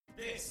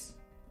This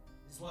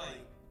is why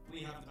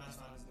we have the best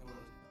fans in the world.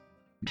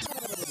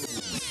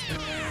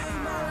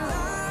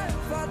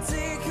 I'll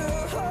take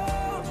her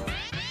home,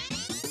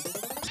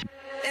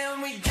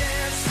 and we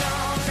dance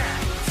all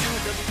night to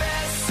the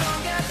best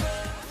song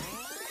ever.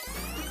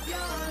 With your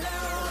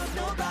love,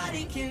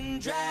 nobody can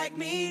drag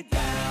me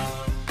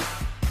down.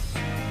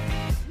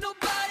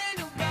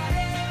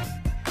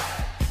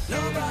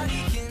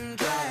 Nobody can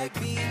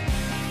drag me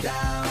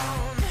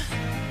down.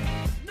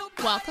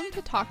 Welcome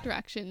to Talk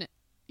Direction,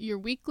 your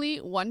weekly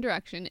One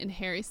Direction and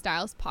Harry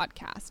Styles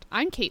podcast.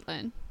 I'm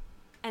Caitlin.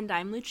 And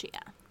I'm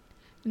Lucia.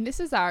 And this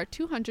is our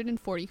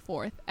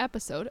 244th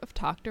episode of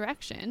Talk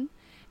Direction.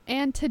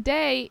 And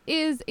today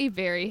is a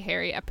very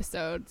Harry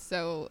episode.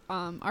 So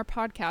our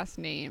podcast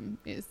name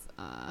is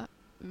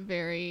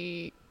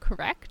very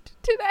correct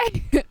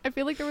today. I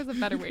feel like there was a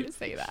better way to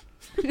say that.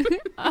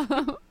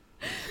 But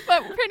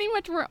pretty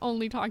much we're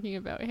only talking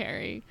about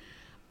Harry.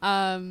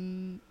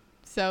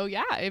 So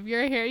yeah, if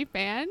you're a Harry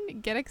fan,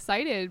 get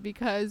excited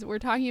because we're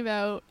talking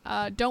about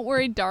Don't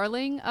Worry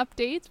Darling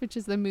updates, which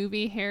is the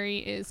movie Harry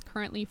is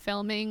currently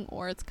filming,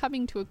 or it's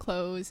coming to a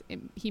close.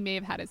 He may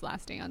have had his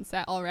last day on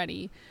set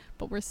already,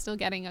 but we're still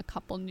getting a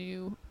couple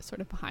new sort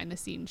of behind the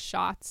scenes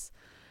shots.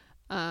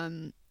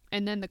 And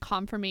then the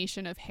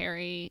confirmation of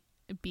Harry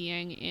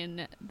being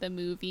in the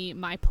movie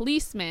My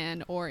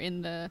Policeman, or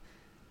in the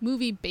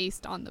movie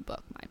based on the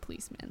book My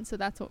Policeman. So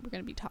that's what we're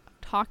going to be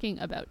talking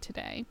about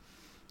today.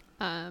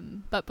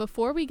 But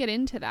before we get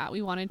into that,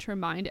 we wanted to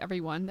remind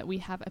everyone that we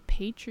have a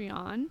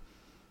Patreon,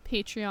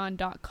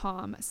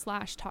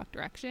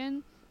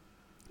 patreon.com/talkdirection.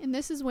 And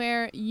this is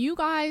where you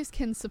guys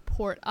can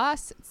support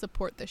us,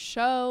 support the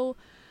show.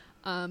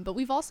 But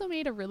we've also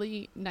made a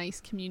really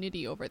nice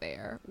community over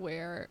there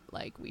where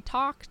like we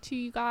talk to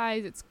you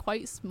guys. It's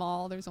quite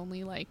small. There's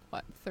only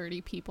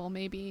 30 people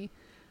maybe.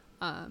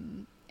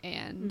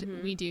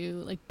 And we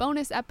do like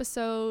bonus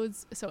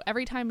episodes. So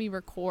every time we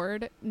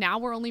record, now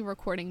we're only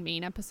recording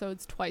main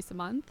episodes twice a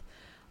month.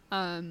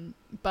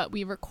 But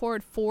we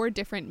record 4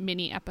 different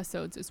mini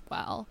episodes as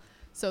well.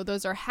 So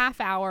those are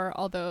half hour,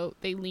 although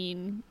they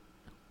lean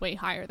way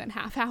higher than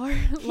half hour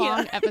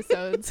long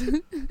episodes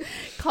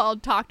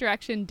called Talk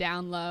Direction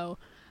Down Low.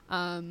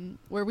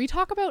 Where we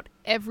talk about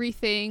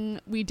everything.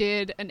 We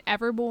did an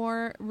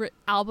Evermore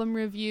album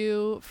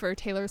review for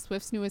Taylor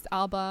Swift's newest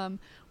album.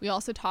 We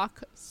also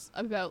talk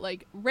about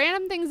like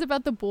random things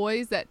about The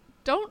Boys that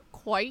don't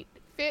quite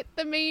fit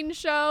the main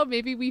show.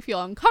 Maybe we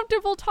feel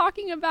uncomfortable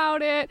talking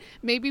about it.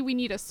 Maybe we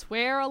need to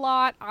swear a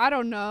lot. I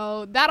don't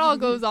know. That all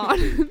goes on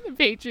the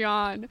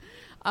Patreon.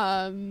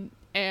 And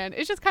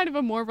it's just kind of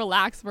a more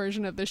relaxed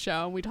version of the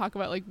show. We talk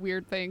about like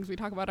weird things. We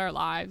talk about our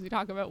lives. We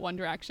talk about One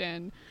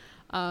Direction.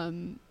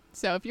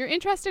 So if you're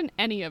interested in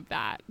any of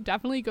that,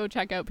 definitely go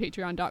check out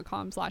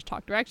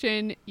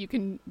patreon.com/talkdirection. You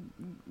can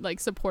like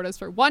support us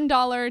for $1,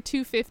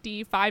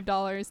 $2.50,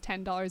 $5,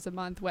 $10 a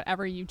month,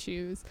 whatever you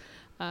choose.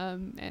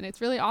 And it's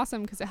really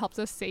awesome because it helps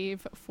us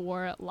save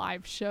for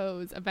live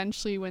shows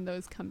eventually when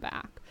those come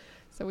back.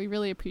 So we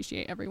really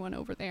appreciate everyone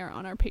over there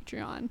on our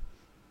Patreon.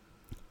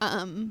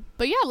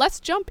 But yeah, let's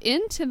jump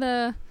into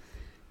the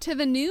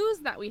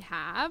news that we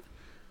have.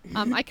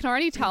 I can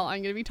already tell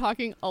I'm going to be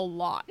talking a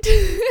lot.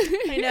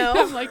 I know.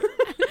 I'm like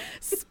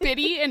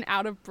spitty and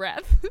out of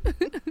breath.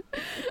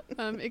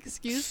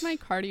 Excuse my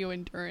cardio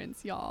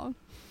endurance, y'all.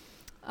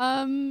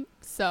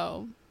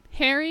 So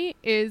Harry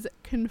is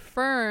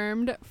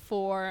confirmed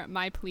for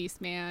My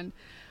Policeman.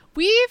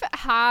 We've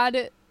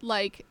had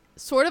like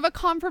sort of a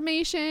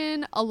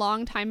confirmation a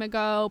long time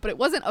ago, but it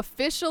wasn't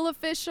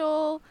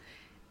official.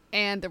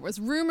 And there was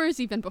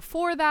rumors even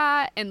before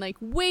that. And like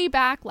way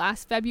back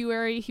last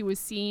February, he was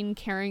seen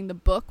carrying the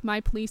book My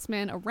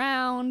Policeman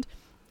around.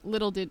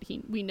 Little did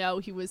we know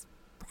he was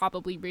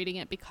probably reading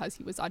it because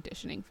he was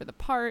auditioning for the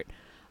part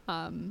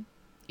in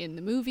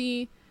the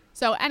movie.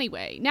 So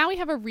anyway, now we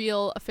have a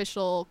real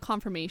official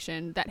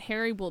confirmation that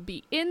Harry will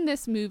be in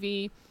this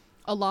movie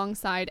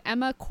alongside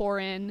Emma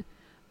Corrin,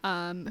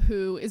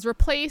 who is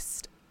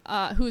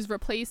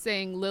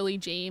replacing Lily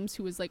James,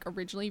 who was like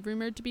originally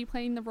rumored to be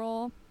playing the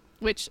role.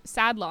 Which,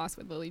 sad loss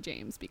with Lily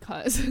James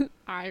because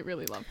I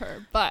really love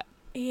her. But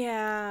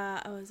yeah,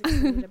 I was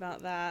excited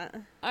about that.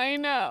 I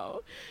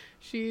know.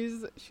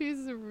 She's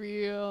a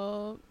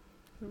real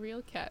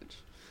catch.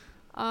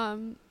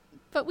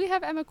 But we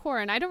have Emma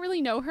Corrin. I don't really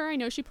know her. I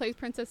know she plays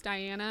Princess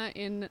Diana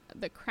in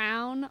The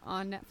Crown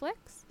on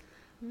Netflix.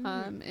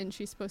 And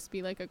she's supposed to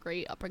be like a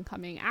great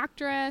up-and-coming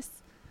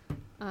actress.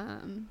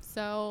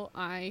 So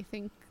I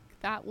think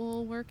that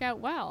will work out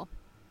well.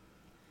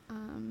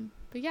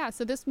 But yeah,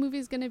 so this movie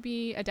is going to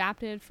be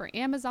adapted for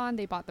Amazon.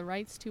 They bought the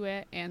rights to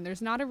it, and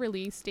there's not a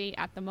release date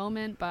at the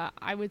moment, but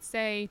I would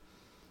say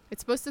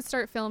it's supposed to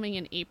start filming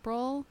in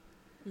April.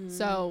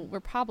 So we're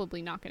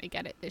probably not going to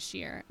get it this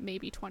year,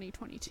 maybe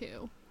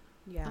 2022.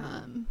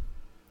 Yeah.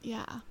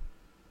 Yeah.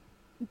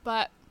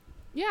 But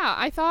yeah,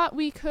 I thought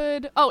we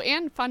could. Oh,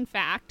 and fun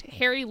fact,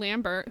 Harry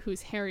Lambert,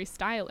 who's Harry's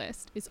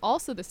stylist, is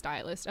also the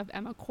stylist of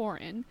Emma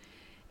Corrin.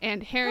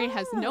 and Harry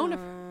has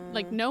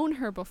known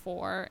her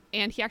before,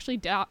 and he actually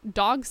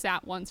dog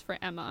sat once for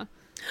Emma.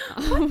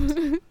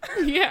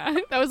 Yeah,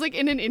 that was like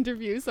in an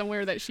interview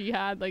somewhere that she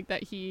had, like,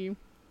 that he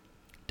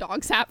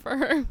dog sat for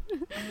her.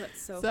 Oh,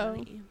 that's so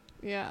funny.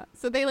 Yeah,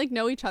 so they like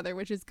know each other,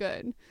 which is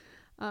good.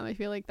 I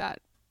feel like that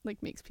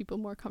like makes people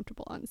more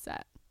comfortable on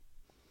set.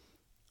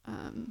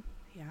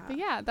 Yeah. But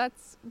yeah,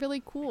 that's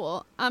really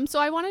cool. So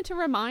I wanted to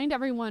remind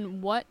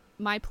everyone what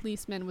My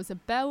Policeman was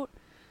about.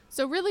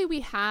 So really we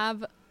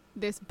have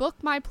this book,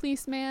 My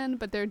Policeman,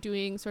 but they're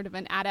doing sort of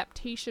an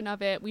adaptation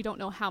of it. We don't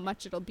know how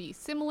much it'll be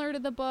similar to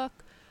the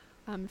book,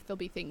 if there'll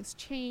be things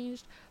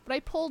changed. But I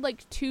pulled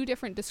like 2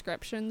 different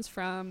descriptions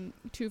from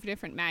 2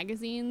 different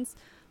magazines.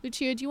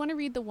 Lucia, do you want to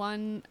read the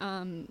one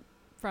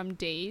from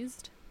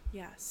Dazed?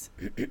 Yes.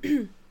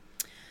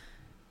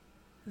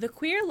 The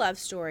queer love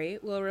story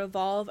will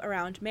revolve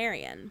around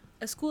Marion,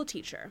 a school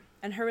teacher,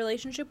 and her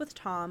relationship with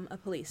Tom, a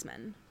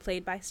policeman,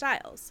 played by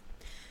Styles.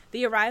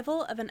 The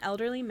arrival of an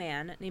elderly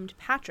man named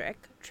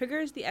Patrick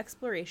triggers the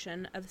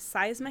exploration of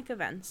seismic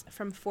events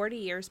from 40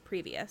 years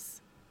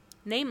previous,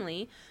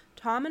 namely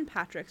Tom and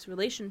Patrick's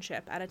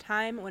relationship at a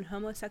time when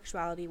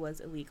homosexuality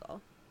was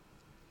illegal.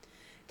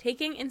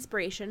 Taking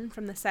inspiration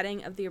from the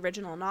setting of the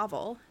original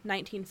novel,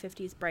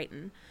 1950s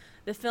Brighton,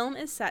 the film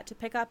is set to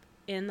pick up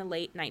in the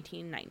late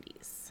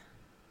 1990s.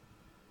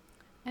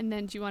 And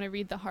then do you want to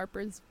read the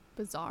Harper's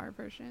Bazaar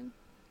version?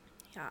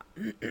 Yeah.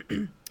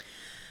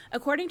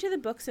 According to the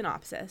book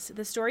synopsis,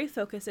 the story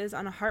focuses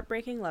on a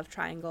heartbreaking love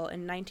triangle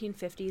in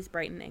 1950s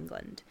Brighton,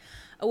 England.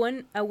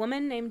 A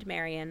woman named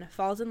Marion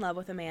falls in love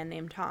with a man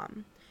named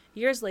Tom.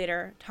 Years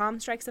later,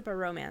 Tom strikes up a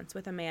romance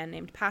with a man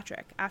named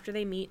Patrick after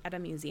they meet at a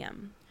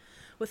museum.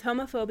 With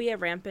homophobia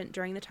rampant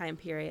during the time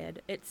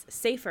period, it's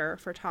safer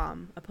for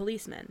Tom, a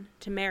policeman,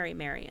 to marry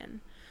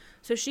Marion.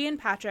 So she and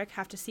Patrick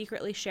have to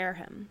secretly share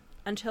him,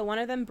 until one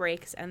of them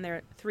breaks and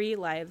their 3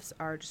 lives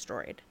are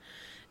destroyed.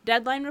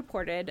 Deadline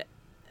reported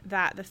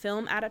that the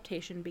film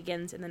adaptation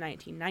begins in the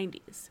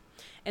 1990s.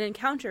 An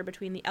encounter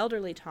between the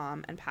elderly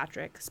Tom and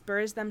Patrick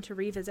spurs them to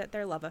revisit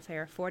their love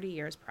affair 40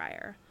 years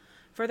prior.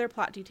 Further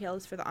plot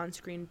details for the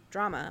on-screen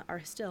drama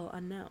are still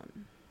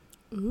unknown.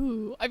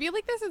 Ooh, I feel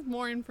like this is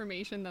more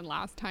information than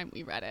last time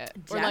we read it.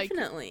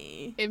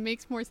 Definitely. Or like, it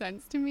makes more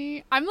sense to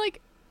me. I'm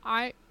like,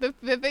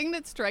 the thing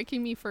that's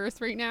striking me first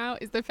right now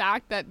is the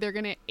fact that they're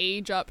gonna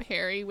age up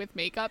Harry with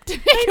makeup to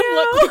make him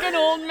look like an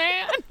old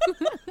man.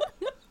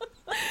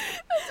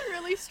 That's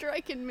really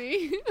striking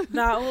me.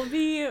 That will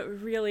be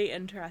really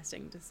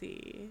interesting to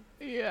see.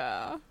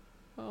 Yeah.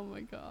 Oh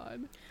my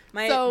god.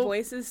 My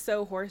voice is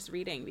so hoarse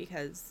reading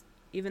because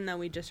even though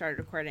we just started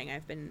recording,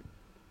 I've been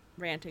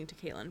ranting to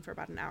Caitlin for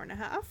about an hour and a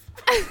half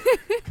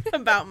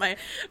about my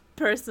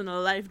personal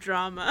life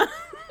drama.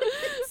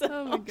 So.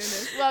 Oh my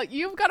goodness. Well,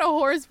 you've got a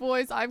hoarse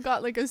voice. I've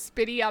got like a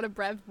spitty out of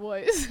breath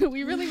voice.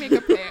 We really make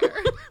a pair.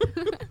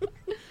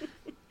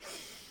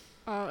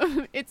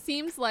 It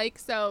seems like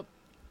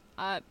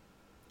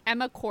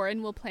Emma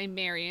Corrin will play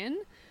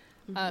Marion,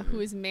 who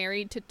is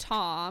married to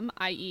Tom,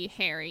 i.e.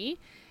 Harry,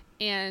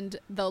 and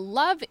the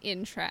love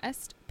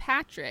interest,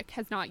 Patrick,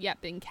 has not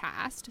yet been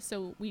cast,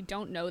 so we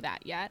don't know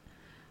that yet.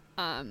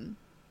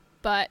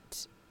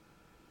 But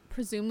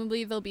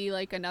presumably there'll be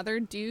like another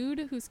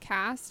dude who's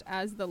cast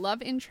as the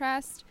love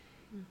interest.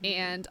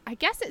 And I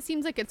guess it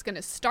seems like it's going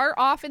to start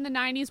off in the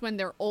 90s when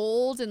they're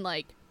old, and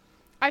like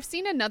I've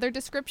seen another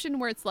description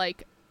where it's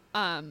like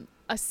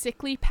a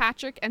sickly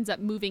Patrick ends up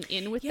moving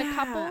in with the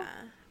couple.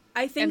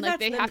 I think and like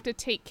they have to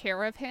take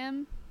care of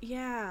him.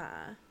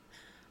 Yeah.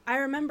 I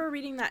remember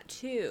reading that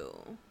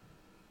too.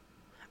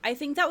 I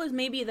think that was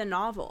maybe the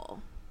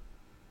novel.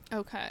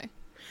 Okay.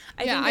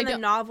 I think in the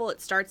novel it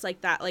starts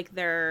like that, like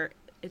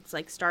it's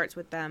like starts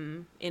with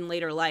them in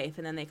later life,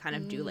 and then they kind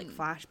of do like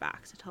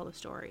flashbacks to tell the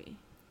story.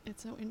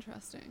 It's so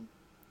interesting.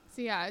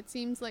 So yeah, it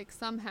seems like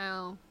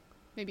somehow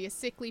maybe a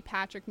sickly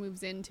Patrick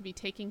moves in to be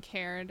taken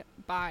care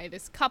by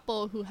this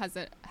couple who has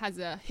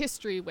a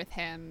history with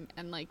him,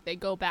 and like they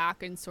go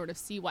back and sort of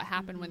see what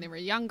happened when they were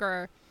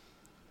younger,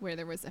 where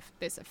there was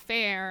this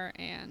affair,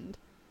 and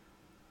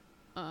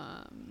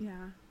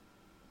and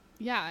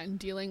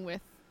dealing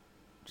with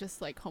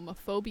just like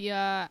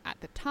homophobia at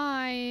the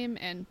time,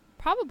 and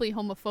probably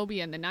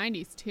homophobia in the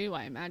 90s too,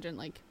 I imagine.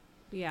 Like,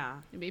 yeah,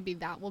 maybe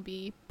that will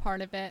be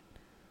part of it.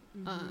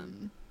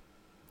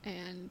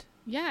 And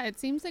yeah, it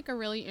seems like a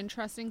really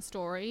interesting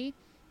story.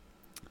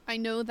 I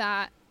know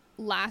that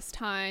last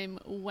time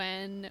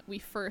when we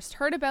first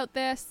heard about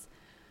this,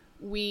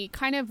 we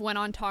kind of went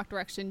on Talk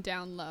Direction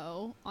Down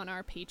Low on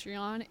our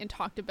Patreon and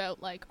talked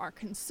about like our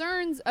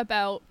concerns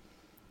about,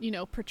 you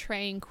know,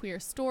 portraying queer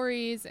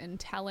stories and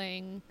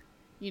telling,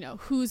 you know,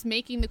 who's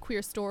making the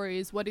queer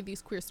stories, what do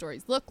these queer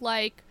stories look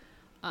like,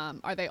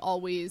 are they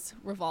always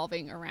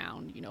revolving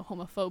around, you know,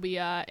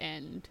 homophobia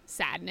and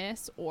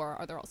sadness, or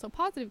are there also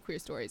positive queer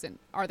stories, and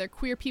are there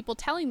queer people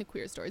telling the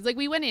queer stories? Like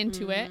we went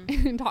into it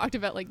and talked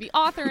about like the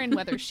author and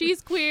whether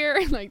she's queer,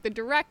 and like the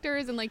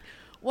directors and like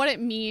what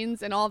it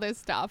means and all this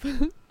stuff.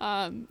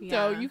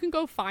 So you can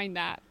go find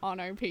that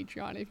on our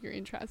Patreon if you're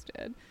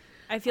interested.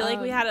 I feel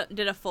like we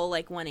did a full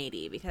like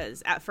 180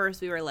 because at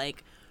first we were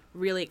like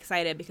really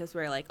excited because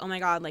we were like, oh my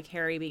god, like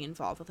Harry being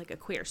involved with like a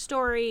queer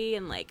story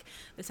and like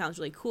this sounds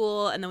really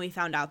cool, and then we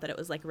found out that it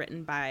was like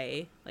written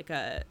by like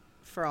a,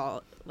 for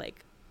all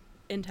like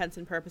intents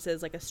and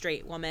purposes, like a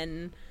straight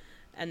woman,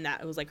 and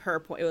that it was like her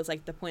point, it was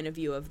like the point of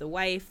view of the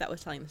wife that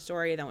was telling the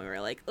story. Then we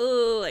were like,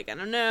 oh, like I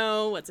don't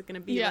know what's it gonna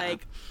be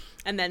like,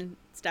 and then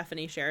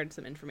Stephanie shared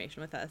some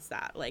information with us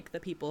that like the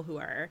people who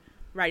are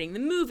writing the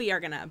movie are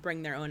gonna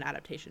bring their own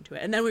adaptation to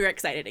it, and then we were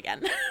excited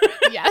again.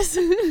 Yes.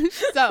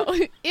 So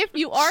if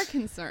you are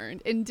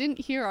concerned and didn't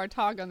hear our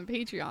talk on the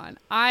Patreon,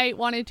 I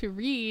wanted to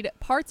read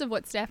parts of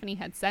what Stephanie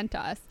had sent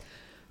us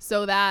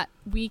so that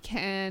we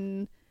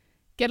can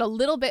get a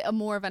little bit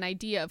more of an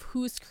idea of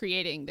who's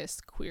creating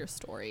this queer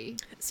story.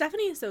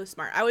 Stephanie is so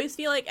smart. I always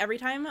feel like every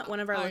time one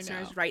of our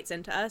listeners writes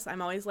into us,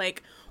 I'm always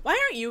like, why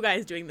aren't you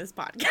guys doing this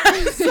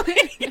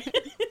podcast?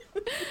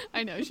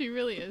 I know, she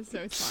really is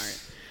so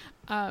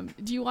smart.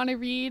 Do you want to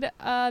read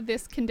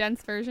this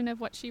condensed version of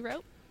what she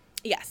wrote?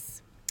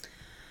 Yes.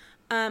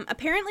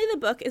 Apparently the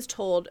book is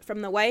told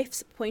from the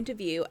wife's point of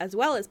view as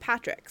well as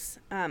Patrick's.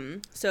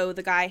 So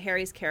the guy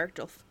Harry's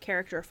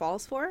character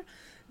falls for.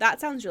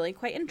 That sounds really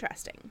quite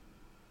interesting.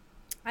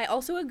 I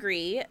also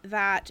agree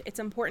that it's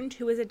important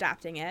who is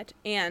adapting it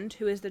and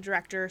who is the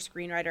director,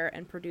 screenwriter,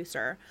 and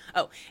producer.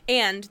 Oh,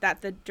 and that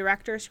the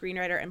director,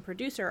 screenwriter, and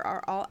producer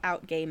are all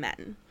out gay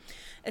men.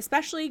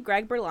 Especially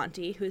Greg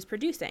Berlanti, who is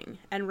producing,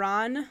 and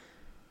Ron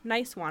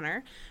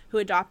Nicewaner, who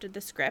adapted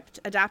the script,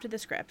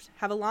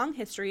 have a long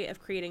history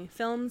of creating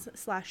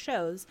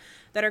films/shows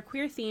that are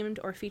queer-themed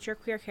or feature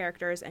queer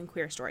characters and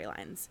queer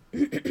storylines.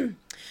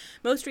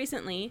 Most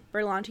recently,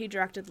 Berlanti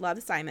directed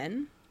Love,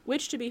 Simon,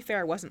 which, to be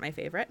fair, wasn't my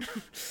favorite,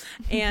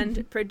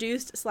 and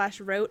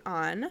produced/wrote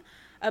on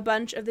a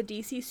bunch of the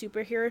DC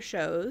superhero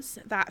shows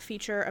that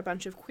feature a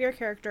bunch of queer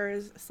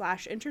characters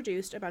 /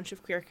 introduced a bunch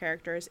of queer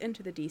characters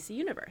into the DC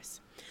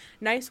universe.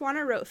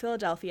 Nicewaner wrote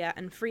Philadelphia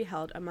and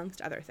Freeheld,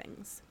 amongst other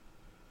things.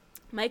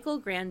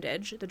 Michael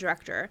Grandage, the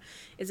director,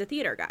 is a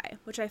theater guy,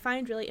 which I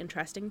find really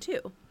interesting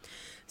too.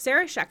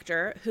 Sarah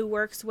Schechter, who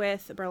works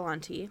with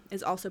Berlanti,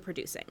 is also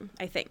producing,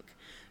 I think.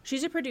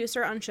 She's a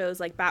producer on shows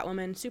like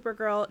Batwoman,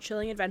 Supergirl,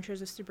 Chilling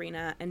Adventures of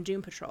Sabrina, and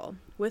Doom Patrol.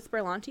 With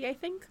Berlanti, I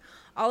think,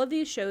 all of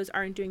these shows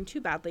aren't doing too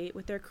badly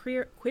with their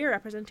queer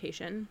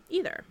representation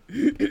either.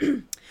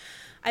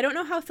 I don't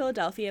know how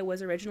Philadelphia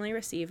was originally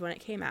received when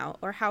it came out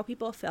or how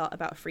people felt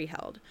about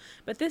Freeheld,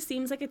 but this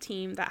seems like a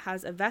team that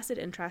has a vested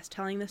interest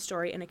telling the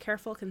story in a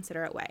careful,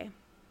 considerate way.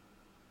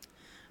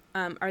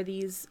 Are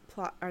these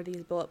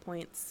bullet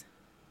points?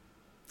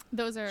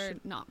 Those are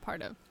not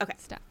part of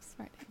Steph's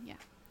writing. Yeah,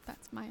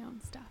 that's my own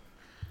stuff.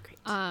 Great.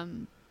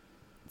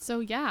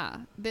 So yeah,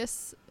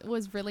 this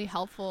was really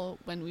helpful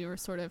when we were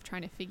sort of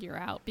trying to figure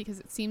out, because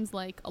it seems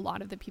like a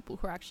lot of the people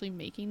who are actually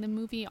making the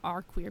movie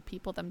are queer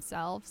people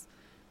themselves,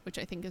 which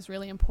I think is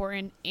really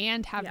important,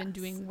 and have been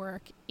doing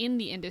work in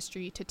the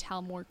industry to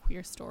tell more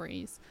queer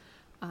stories.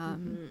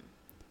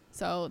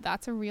 So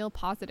that's a real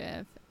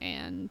positive,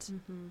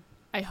 and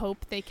I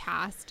hope they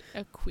cast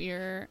a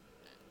queer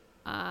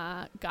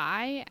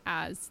guy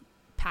as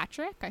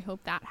Patrick. I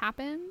hope that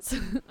happens.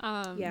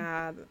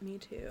 Yeah, me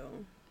too.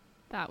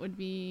 That would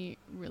be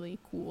really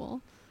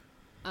cool.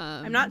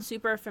 I'm not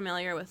super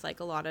familiar with like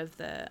a lot of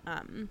the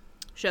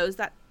shows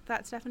that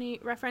Stephanie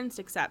referenced,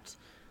 except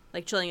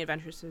like Chilling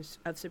Adventures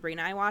of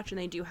Sabrina I watch, and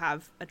they do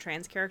have a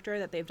trans character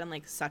that they've done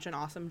like such an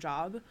awesome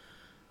job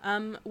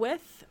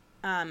with,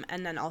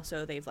 and then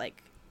also they've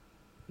like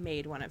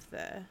made one of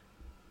the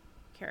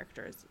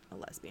characters a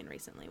lesbian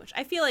recently, which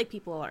I feel like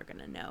people are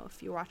gonna know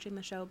if you're watching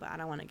the show, but I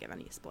don't want to give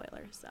any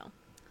spoilers, so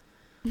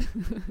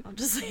I'll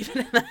just leave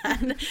it at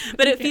that.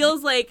 But it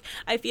feels like,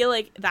 I feel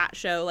like that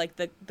show, like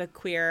the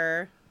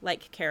queer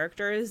like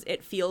characters,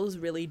 it feels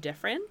really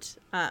different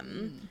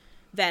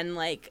than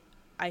like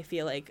I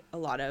feel like a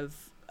lot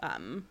of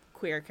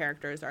queer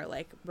characters are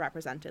like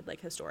represented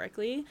like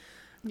historically.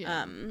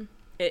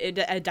 It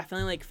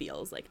definitely like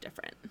feels like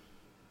different.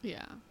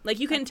 Like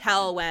you can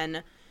tell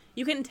when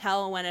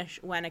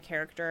a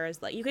character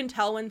is like, you can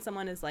tell when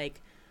someone is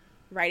like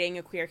writing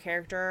a queer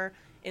character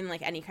in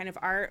like any kind of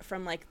art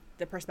from like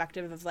the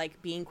perspective of like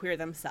being queer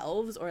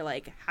themselves, or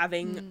like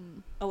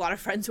having a lot of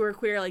friends who are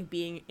queer, like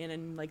being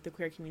in like the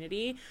queer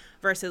community,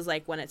 versus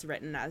like when it's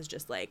written as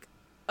just like,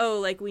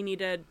 oh, like we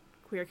need a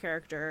queer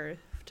character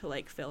to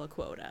like fill a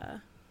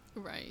quota.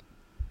 Right.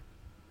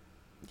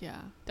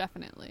 Yeah,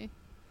 definitely.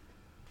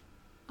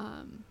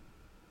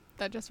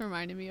 That just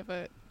reminded me of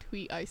a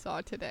tweet I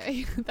saw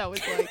today that was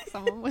like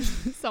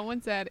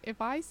someone said,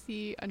 if I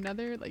see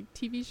another like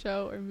TV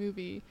show or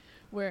movie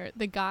where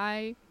the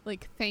guy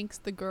like thanks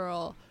the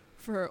girl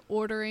for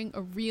ordering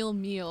a real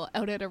meal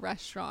out at a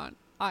restaurant,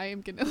 I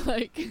am gonna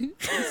like be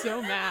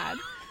so mad.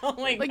 Oh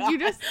my like, god! You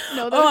just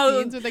know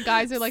those scenes where the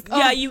guys are like, "Oh,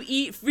 yeah, you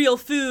eat real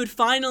food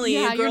finally."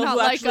 Yeah, a girl you're not who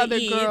like actually other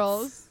eats.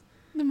 girls.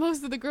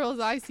 Most of the girls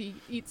I see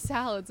eat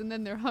salads and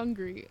then they're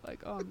hungry.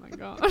 Like, oh my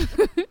god!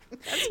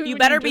 You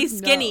better be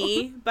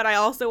skinny, but I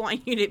also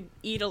want you to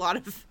eat a lot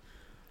of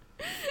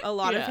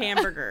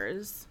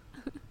hamburgers.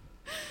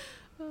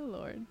 Oh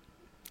Lord.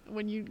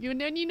 When you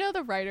know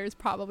the writer is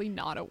probably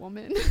not a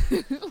woman.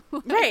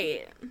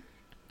 Right.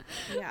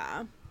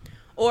 Yeah.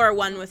 Or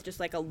one with just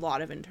like a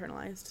lot of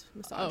internalized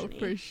Oh, misogyny.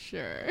 for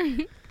sure.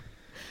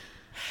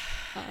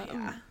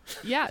 Yeah.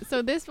 Yeah,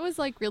 so this was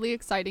like really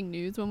exciting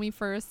news when we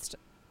first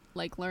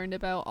like learned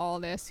about all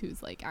this,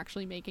 who's like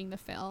actually making the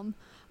film.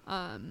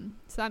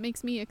 So that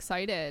makes me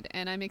excited,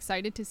 and I'm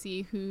excited to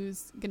see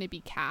who's gonna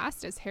be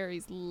cast as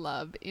Harry's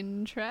love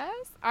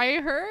interest. I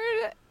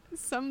heard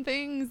some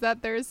things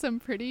that there's some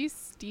pretty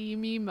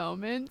steamy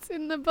moments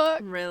in the book.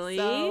 Really?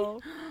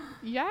 So,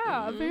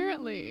 yeah,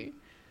 apparently.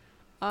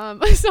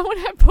 Someone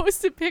had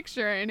posted a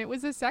picture and it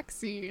was a sex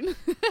scene.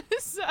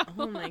 So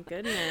Oh my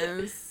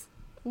goodness.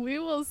 we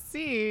will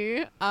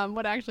see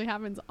what actually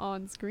happens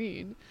on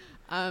screen.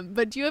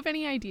 But do you have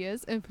any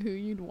ideas of who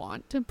you'd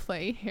want to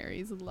play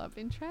Harry's love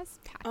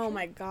interest? Patrick? Oh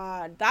my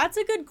god. That's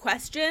a good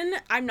question.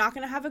 I'm not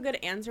going to have a good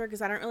answer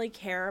because I don't really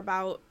care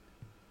about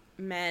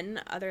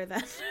men other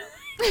than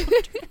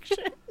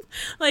attraction.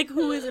 Like,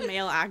 who is a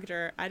male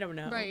actor? I don't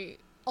know. Right.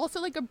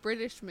 Also, like a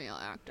British male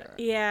actor.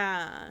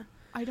 Yeah.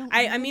 I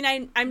I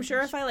mean, I'm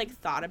sure if I like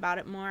thought about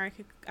it more,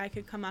 I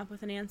could come up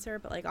with an answer,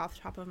 but like off the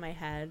top of my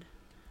head,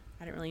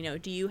 I don't really know.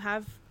 Do you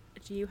have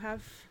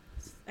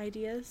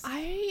ideas?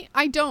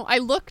 I don't. I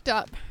looked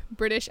up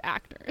British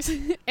actors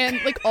and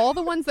like all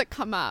the ones that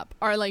come up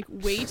are like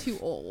way too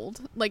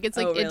old. Like it's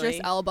like Oh, Idris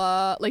really?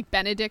 Elba, like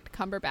Benedict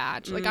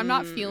Cumberbatch. Like I'm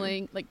not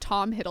feeling like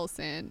Tom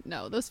Hiddleston.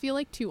 No, those feel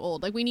like too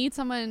old. Like we need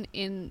someone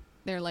in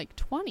their like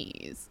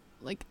 20s.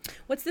 Like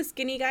What's the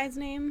skinny guy's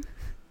name?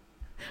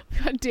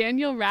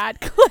 Daniel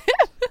Radcliffe.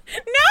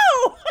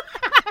 No.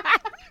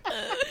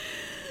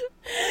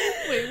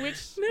 Wait,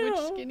 which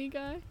No. skinny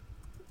guy?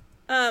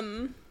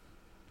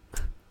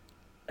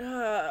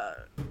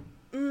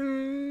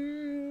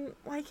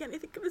 Why can't I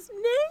think of his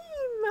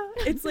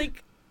name?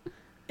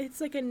 It's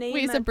like a name.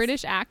 Wait, is a that's-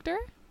 British actor?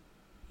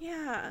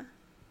 Yeah.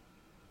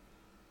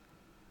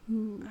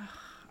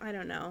 I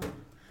don't know.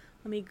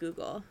 Let me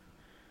Google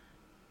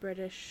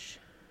British.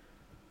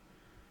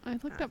 I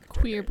looked up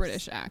queer Actors.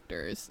 British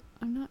actors.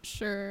 I'm not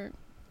sure.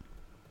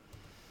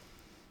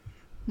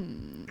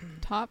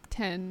 Top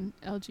 10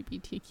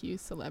 LGBTQ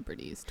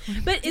celebrities.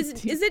 But does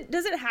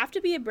 2015. it have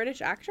to be a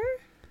British actor?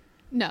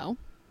 No,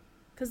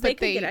 Because But they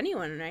could get they-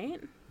 anyone,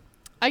 right?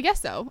 I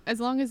guess so. As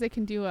long as they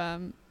can do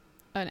an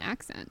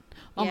accent.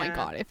 Oh my Yeah.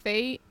 god! If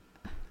they,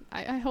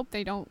 I hope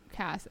they don't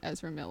cast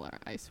Ezra Miller.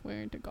 I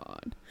swear to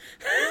God,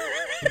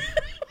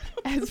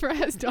 Ezra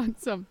has done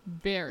some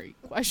very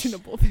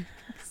questionable things.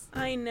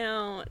 I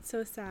know. It's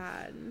so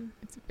sad.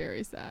 It's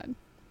very sad.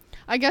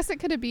 I guess it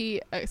could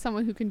be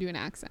someone who can do an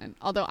accent.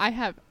 Although I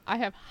have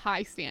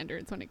high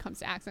standards when it comes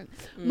to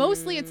accents.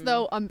 Mostly it's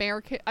though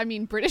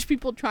British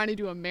people trying to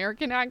do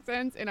American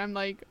accents, and I'm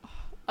like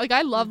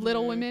I love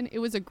Little Women. It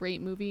was a great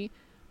movie,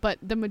 but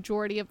the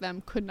majority of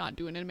them could not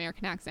do an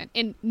American accent,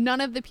 and none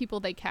of the people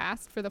they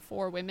cast for the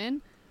 4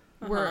 women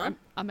were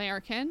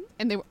American,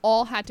 and they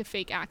all had to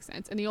fake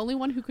accents, and the only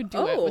one who could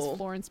do it was Oh.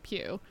 Florence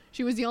Pugh.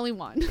 She was the only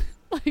one.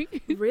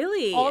 Like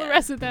Really? all the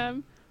rest of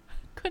them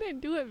couldn't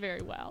do it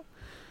very well.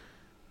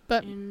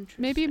 But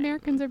maybe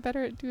Americans are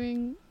better at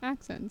doing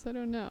accents. I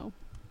don't know.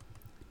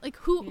 Like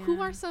who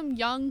Yeah. are some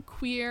young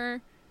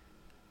queer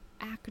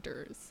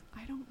actors?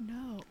 I don't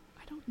know.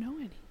 I don't know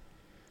any.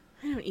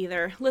 I don't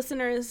either.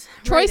 Listeners,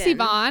 Troye write in.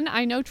 Sivan.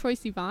 I know Troye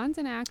Sivan's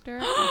an actor.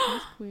 and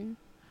he's queer.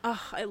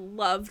 Oh, I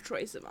love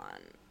Troye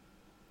Sivan.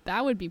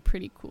 That would be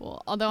pretty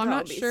cool. Although I'm That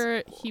not would be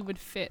sure so he cool. would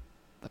fit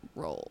the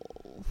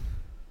role.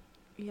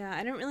 Yeah,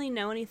 I don't really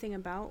know anything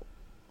about,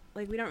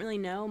 like, we don't really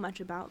know much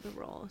about the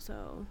role,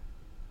 so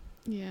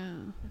Yeah.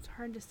 it's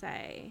hard to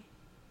say.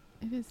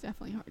 It is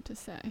definitely hard to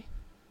say.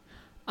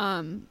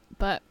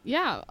 But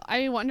yeah,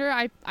 I wonder,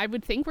 I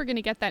would think we're going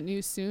to get that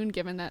news soon,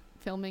 given that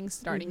filming's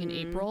starting in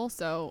April.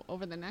 So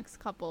over the next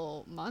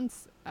couple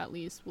months, at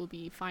least, we'll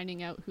be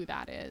finding out who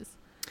that is.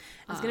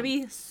 It's going to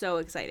be so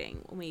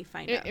exciting when we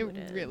find out who It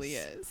it is. really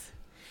is.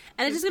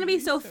 And it's just going to be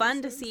so so, fun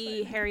so to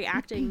see Harry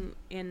acting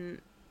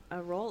in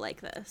a role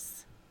like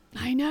this.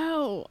 I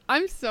know.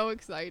 I'm so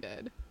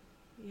excited.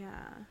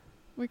 Yeah.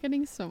 We're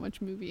getting so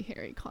much movie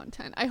Harry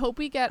content. I hope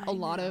we get I a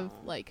lot of know.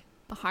 like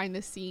behind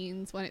the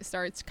scenes when it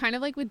starts. Kind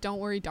of like with Don't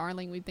Worry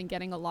Darling, we've been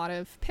getting a lot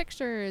of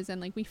pictures and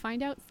like we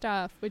find out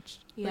stuff, which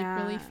like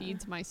really Yeah.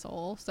 feeds my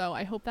soul. So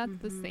I hope that's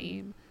the Mhm.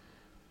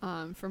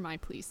 same for My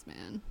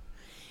Policeman.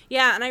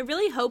 Yeah, and I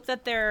really hope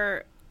that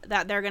they're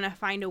going to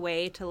find a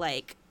way to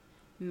like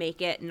make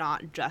it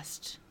not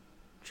just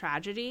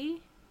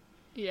tragedy.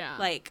 Yeah.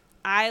 Like,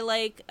 I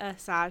like a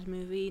sad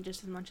movie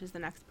just as much as the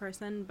next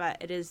person, but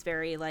it is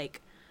very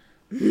like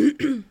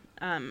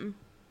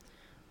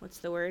what's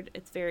the word?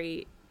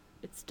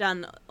 It's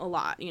done a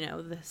lot, you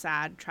know, the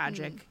sad,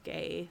 tragic,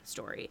 gay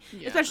story.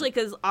 Yeah. Especially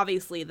because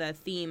obviously the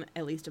theme,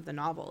 at least of the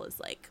novel, is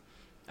like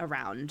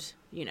around,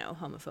 you know,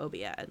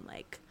 homophobia and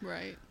like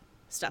Right.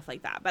 stuff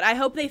like that. But I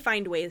hope they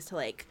find ways to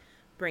like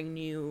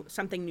bring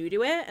something new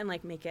to it and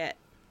like make it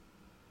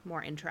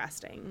more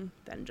interesting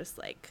than just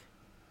like,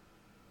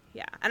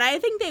 yeah. And I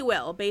think they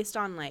will, based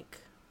on like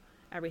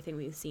everything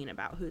we've seen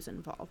about who's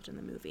involved in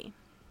the movie.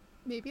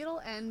 Maybe it'll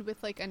end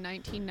with like a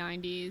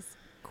 1990s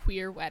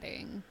queer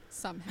wedding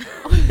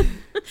somehow.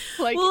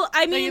 Like, well,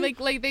 I mean,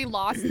 like they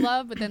lost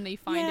love, but then they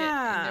find it in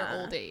Yeah.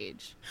 their old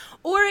age.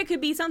 or it could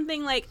be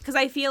something like, because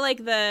I feel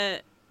like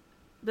the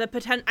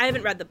potential. I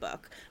haven't read the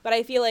book, but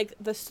I feel like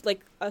the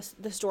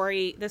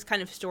story, this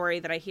kind of story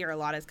that I hear a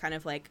lot is kind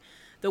of like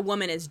the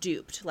woman is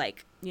duped,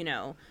 like, you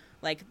know,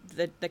 like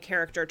the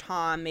character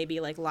Tom maybe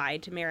like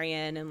lied to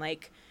Marion and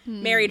like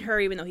married her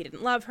even though he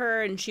didn't love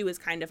her, and she was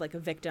kind of like a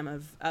victim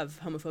of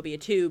homophobia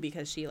too,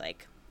 because she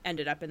like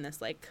ended up in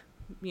this like,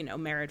 you know,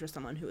 marriage with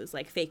someone who was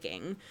like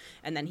faking,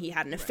 and then he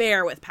had an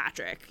affair with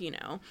Patrick, you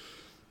know.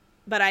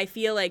 But I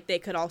feel like they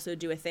could also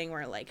do a thing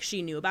where like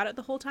she knew about it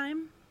the whole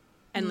time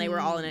and they were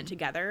all in it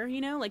together, you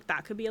know, like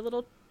that could be a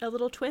little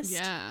twist.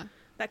 Yeah.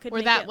 That could Or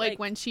make that it, like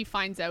when she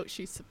finds out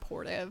she's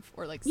supportive,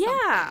 or like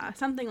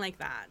something like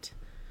that.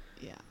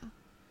 Yeah.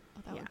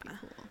 Oh, that would be Yeah.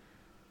 cool.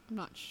 I'm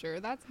not sure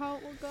that's how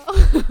it will go.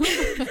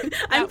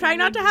 I'm That trying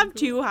not would to be have cool.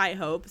 too high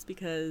hopes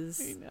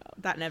because I know.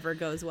 that never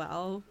goes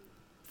well.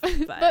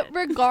 But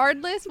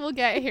regardless, we'll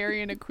get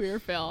Harry in a queer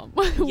film,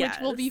 which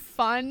will be Yes.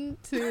 fun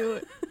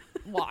to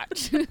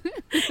watch.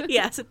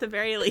 Yes, at the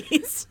very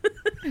least.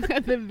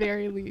 At the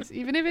very least,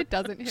 even if it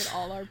doesn't hit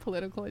all our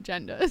political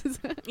agendas.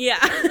 Yeah.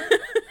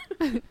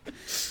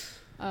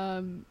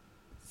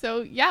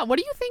 So yeah, what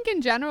do you think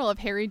in general of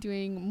Harry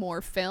doing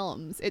more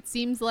films? It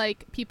seems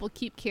like people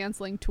keep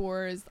canceling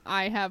tours.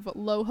 I have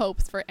low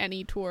hopes for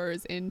any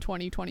tours in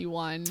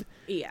 2021.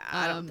 Yeah,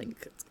 I don't think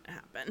it's gonna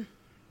happen.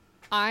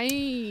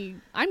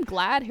 I'm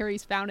glad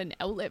Harry's found an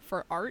outlet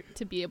for art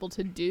to be able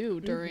to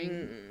do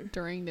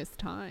during this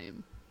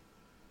time.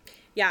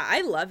 Yeah,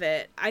 I love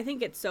it. I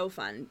think it's so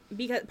fun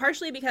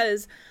partially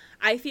because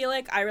I feel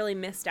like I really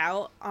missed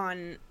out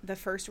on the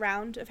first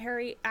round of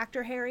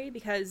actor Harry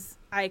because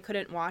I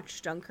couldn't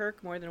watch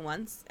Dunkirk more than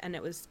once, and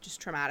it was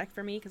just traumatic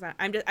for me because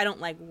I don't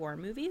like war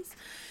movies.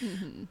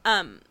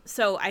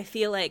 So I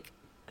feel like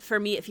for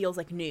me it feels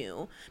like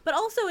new, but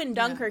also in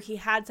Dunkirk he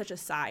had such a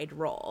side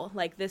role.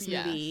 Like this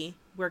movie,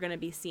 we're gonna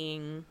be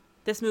seeing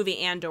this movie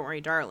and Don't Worry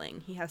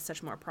Darling. He has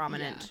such more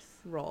prominent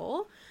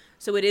role,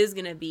 so it is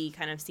gonna be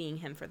kind of seeing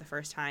him for the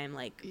first time,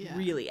 like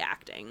really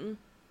acting.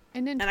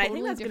 And then I totally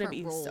think that's gonna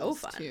different be so roles,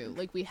 fun. too.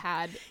 Like we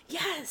had,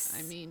 Yes.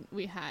 I mean,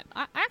 we had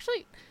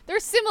actually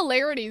there's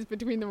similarities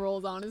between the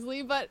roles,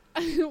 honestly, but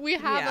we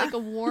have like a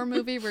war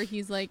movie where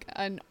he's like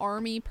an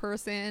army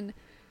person.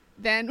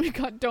 Then we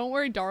got Don't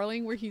Worry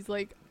Darling where he's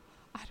like,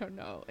 I don't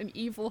know, an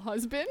evil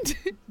husband.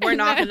 We're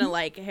not gonna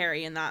like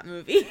Harry in that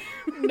movie.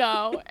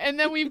 No. And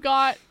then we've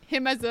got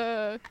him as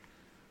I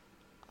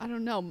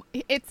don't know.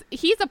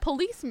 He's a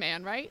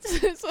policeman, right?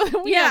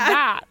 So we have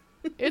that.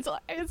 It's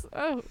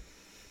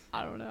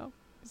I don't know.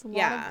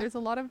 There's a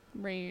lot of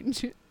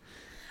range. But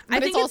I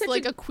think it's also such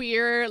like a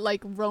queer,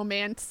 like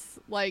romance,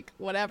 like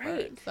whatever.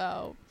 Right.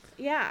 So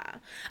Yeah,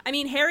 I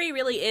mean Harry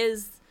really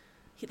is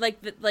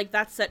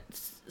that's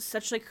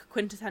such like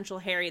quintessential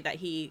Harry that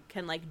he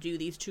can like do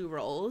these two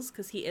roles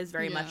because he is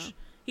very much.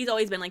 He's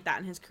always been like that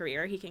in his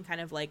career. He can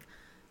kind of like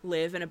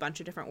live in a bunch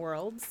of different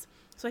worlds.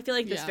 So I feel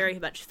like this very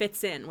much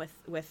fits in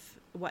with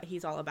what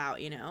he's all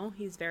about. You know,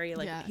 he's very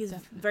he's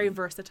very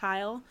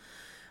versatile,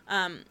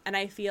 and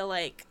I feel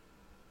like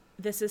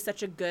this is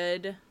such a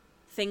good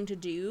thing to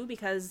do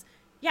because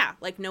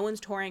like no one's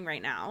touring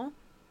right now,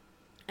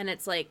 and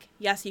it's like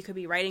yes, he could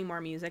be writing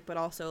more music, but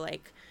also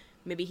like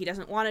maybe he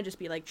doesn't want to just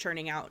be like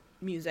churning out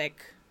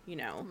music. You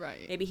know,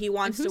 right? Maybe he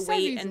wants to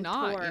wait and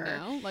tour. You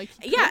know, like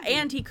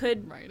and he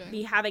could writing.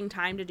 be having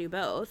time to do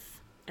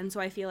both, and so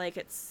I feel like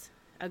it's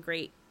a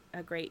great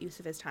use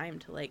of his time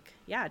to like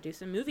do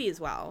some movies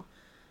well.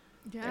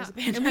 Yeah, There's a and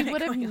we pandemic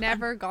would have going on.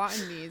 never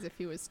gotten these if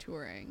he was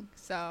touring.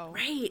 So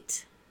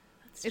Right.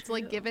 it's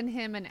like given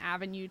him an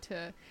avenue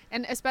to,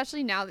 and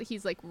especially now that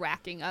he's like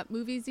racking up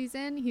movies he's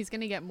in, he's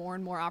gonna get more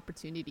and more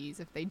opportunities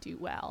if they do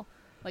well.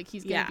 Like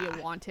he's gonna be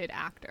a wanted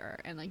actor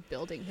and like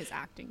building his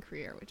acting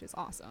career, which is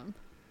awesome.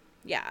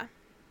 Yeah.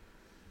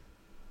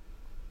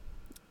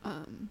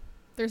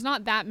 There's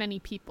not that many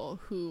people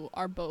who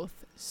are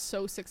both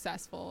so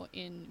successful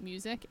in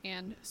music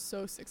and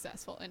so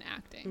successful in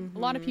acting. A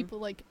lot of people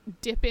like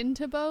dip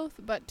into both,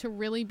 but to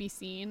really be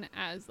seen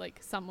as like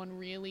someone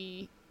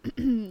really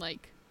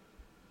like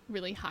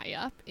really high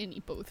up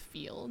in both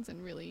fields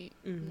and really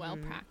well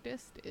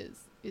practiced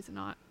is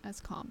not as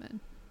common.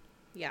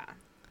 Yeah.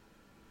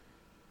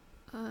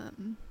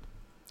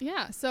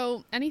 Yeah,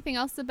 so anything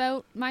else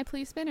about My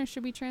Policeman, or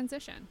should we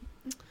transition?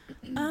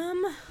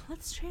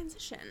 Let's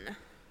transition.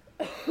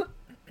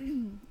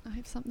 I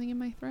have something in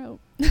my throat.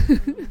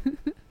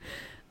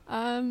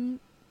 All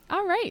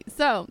right.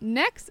 So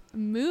next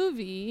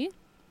movie,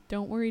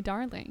 Don't Worry,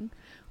 Darling.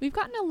 We've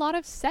gotten a lot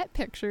of set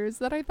pictures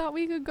that I thought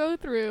we could go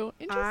through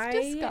and just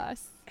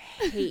discuss.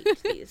 Hate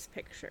these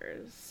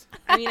pictures.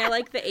 I mean, I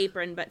like the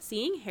apron, but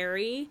seeing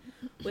Harry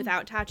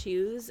without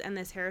tattoos and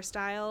this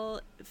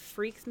hairstyle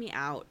freaks me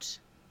out.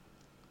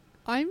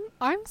 I'm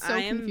so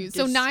confused.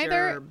 So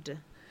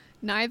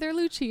neither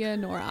Lucia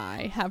nor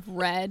I have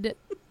read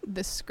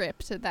the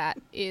script that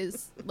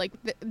is like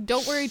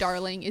Don't Worry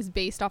Darling is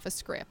based off a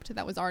script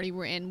that was already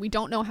written. We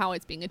don't know how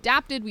it's being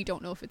adapted. We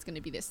don't know if it's going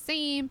to be the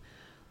same.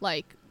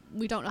 Like,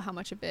 we don't know how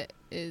much of it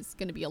is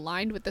going to be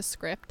aligned with the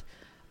script.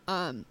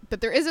 But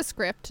there is a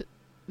script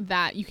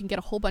that you can get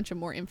a whole bunch of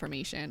more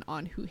information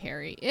on who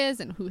Harry is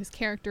and who his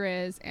character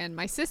is. And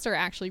my sister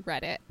actually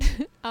read it.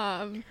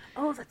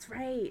 Oh, that's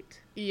right.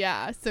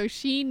 Yeah, so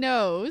she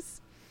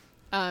knows.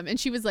 And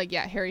she was like,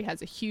 yeah, Harry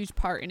has a huge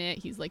part in it.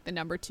 He's like the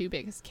number 2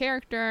 biggest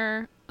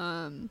character.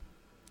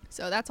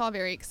 So that's all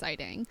very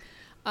exciting.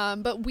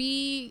 But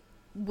we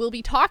will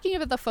be talking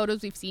about the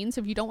photos we've seen. So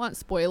if you don't want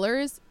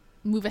spoilers,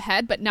 move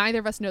ahead. But neither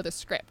of us know the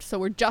script. So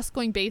we're just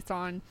going based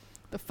on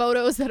the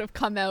photos that have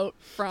come out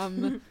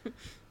from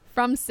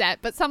set.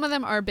 But some of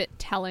them are a bit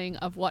telling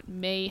of what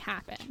may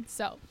happen.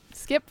 So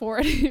skip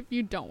forward if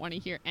you don't want to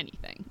hear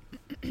anything.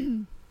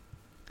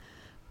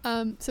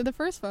 So the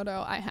first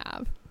photo I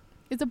have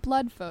is a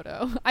blood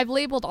photo. I've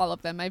labeled all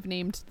of them. I've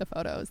named the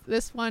photos.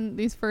 This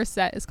first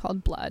set is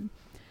called Blood.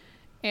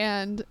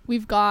 And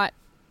we've got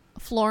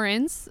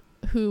Florence,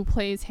 who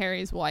plays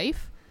Harry's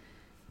wife,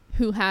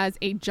 who has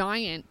a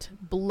giant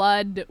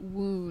blood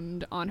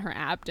wound on her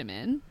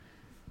abdomen.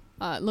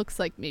 It looks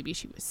like maybe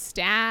she was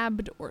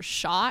stabbed or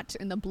shot,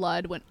 and the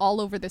blood went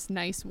all over this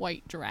nice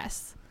white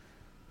dress.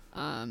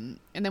 And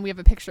then we have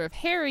a picture of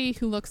Harry,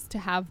 who looks to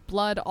have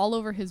blood all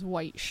over his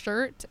white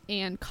shirt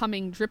and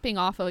dripping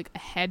off of like a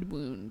head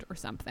wound or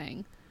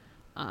something.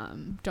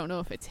 Don't know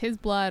if it's his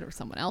blood or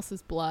someone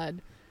else's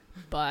blood,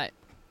 but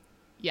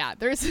yeah,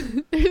 there's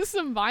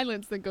some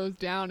violence that goes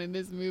down in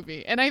this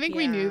movie. And I think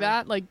we knew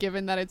that, like,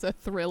 given that it's a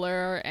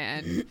thriller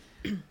and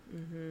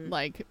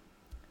like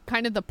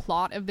kind of the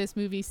plot of this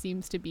movie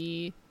seems to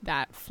be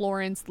that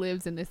Florence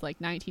lives in this like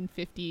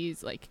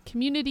 1950s like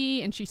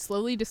community, and she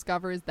slowly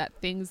discovers that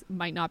things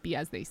might not be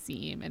as they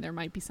seem and there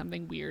might be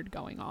something weird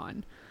going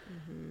on.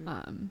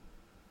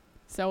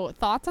 So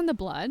thoughts on the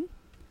blood?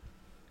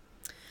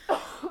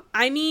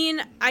 I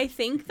mean, I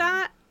think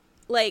that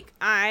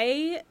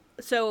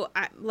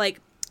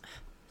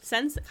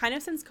since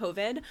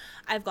COVID,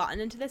 I've gotten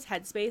into this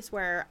headspace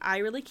where I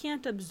really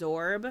can't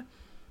absorb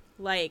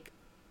like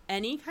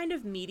any kind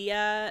of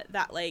media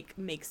that like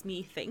makes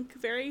me think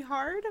very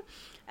hard.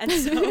 And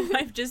so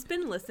I've just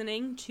been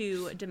listening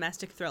to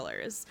domestic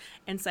thrillers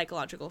and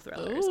psychological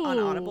thrillers on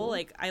Audible.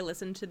 Like, I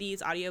listen to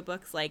these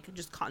audiobooks like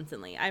just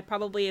constantly. I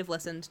probably have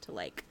listened to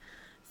like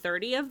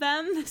 30 of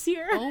them this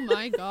year. Oh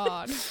my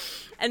God.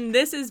 And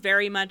this is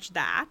very much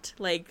that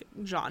like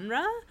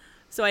genre.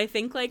 So I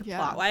think like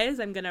plot wise,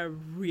 I'm going to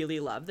really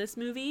love this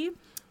movie,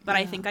 but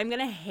I think I'm going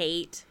to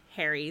hate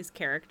Harry's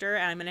character,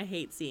 and I'm going to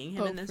hate seeing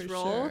him in this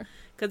role. Sure.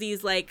 Because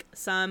he's like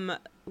some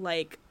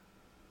like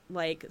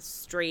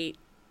straight,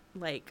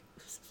 like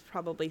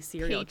probably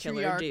serial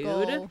killer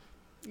dude.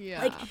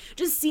 Yeah. Like,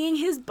 just seeing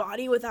his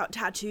body without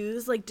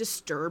tattoos like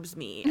disturbs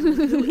me. I'm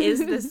like, who is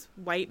this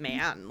white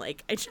man?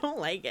 Like, I don't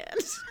like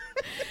it.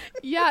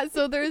 Yeah,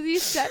 so there's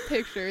these set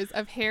pictures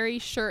of Harry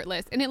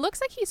shirtless, and it looks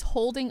like he's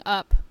holding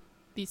up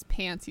these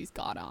pants he's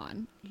got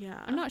on.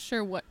 Yeah. I'm not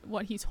sure what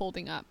he's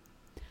holding up.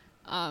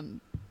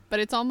 But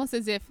it's almost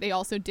as if they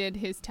also did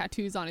his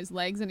tattoos on his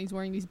legs and he's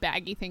wearing these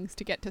baggy things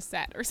to get to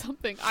set or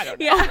something. I don't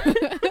know. Yeah.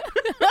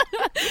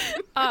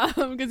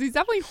 Because he's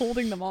definitely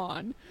holding them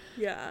on.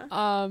 Yeah.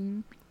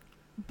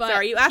 But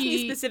sorry, you asked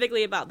me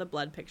specifically about the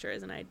blood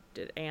pictures, and I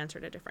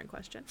answered a different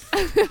question.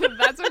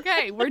 That's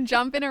okay. We're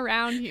jumping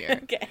around here.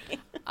 Okay.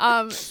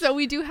 So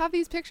we do have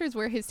these pictures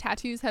where his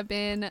tattoos have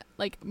been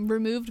like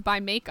removed by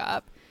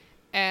makeup,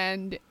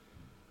 and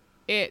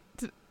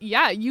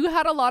you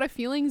had a lot of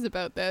feelings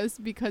about this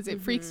because it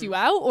freaks you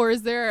out, or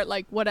is there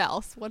like what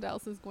else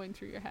is going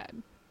through your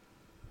head?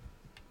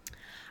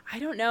 I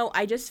don't know.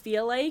 I just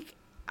feel like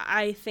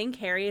I think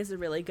Harry is a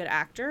really good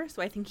actor,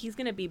 so I think he's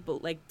gonna be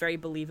like very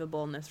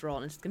believable in this role,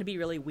 and it's gonna be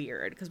really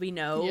weird because we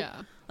know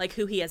like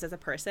who he is as a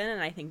person,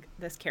 and I think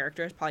this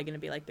character is probably gonna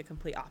be like the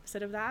complete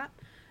opposite of that.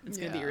 It's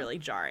gonna be really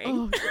jarring.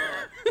 Oh,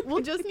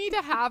 we'll just need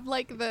to have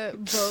like the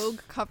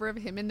Vogue cover of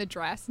him in the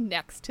dress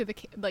next to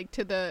the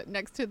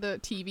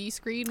TV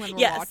screen when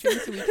we're watching,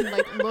 so we can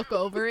like look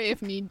over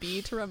if need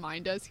be to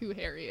remind us who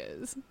Harry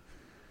is.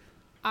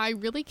 I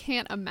really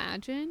can't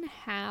imagine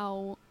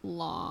how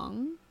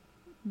long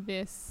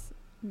this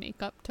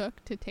makeup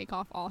took to take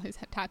off all his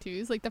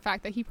tattoos. Like the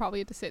fact that he probably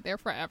had to sit there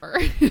forever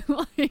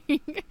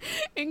like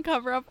and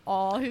cover up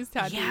all his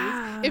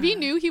tattoos. If he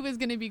knew he was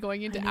going to be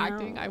going into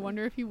acting, I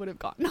wonder if he would have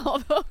gotten all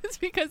those,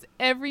 because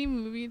every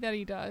movie that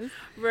he does,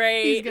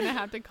 he's going to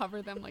have to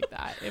cover them like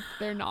that if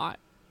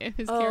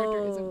his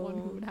character isn't one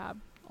who would have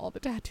all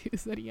the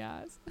tattoos that he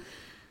has.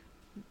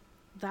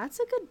 That's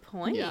a good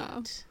point.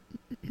 Yeah.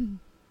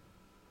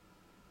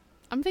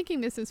 I'm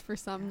thinking this is for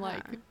some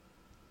like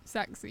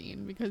sex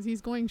scene, because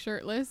he's going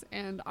shirtless,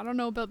 and I don't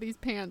know about these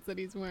pants that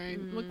he's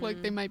wearing. Look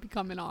like they might be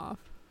coming off.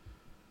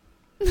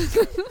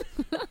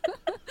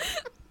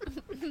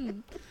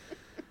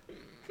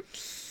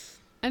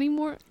 Any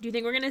more? Do you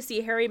think we're gonna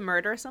see Harry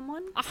murder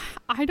someone?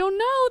 I don't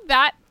know.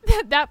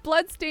 That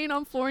blood stain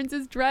on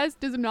Florence's dress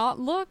does not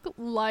look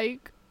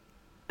like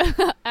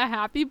a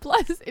happy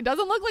plus. It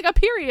doesn't look like a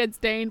period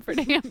stain for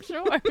damn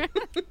sure.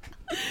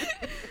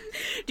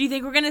 Do you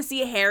think we're gonna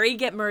see Harry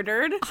get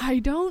murdered? I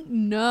don't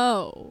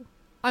know.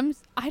 I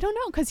don't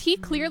know, because he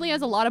clearly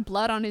has a lot of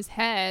blood on his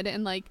head,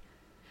 and like,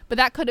 but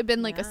that could have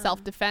been like a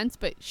self-defense,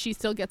 but she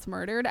still gets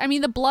murdered. I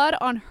mean, the blood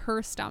on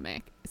her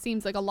stomach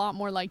seems like a lot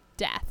more like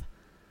death,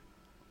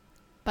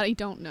 but I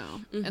don't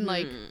know. And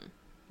like,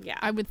 yeah,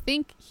 I would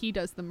think he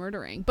does the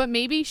murdering, but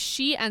maybe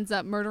she ends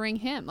up murdering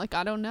him. Like,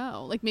 I don't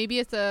know. Like, maybe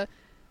it's a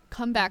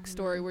comeback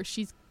story where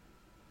she's,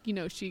 you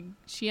know, she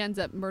ends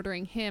up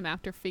murdering him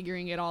after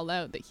figuring it all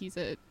out that he's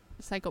a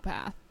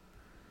psychopath.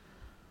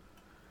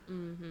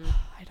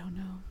 I don't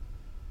know.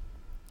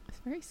 It's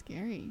very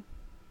scary.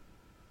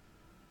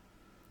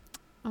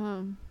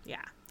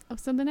 Yeah. Oh,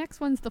 so the next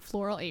one's the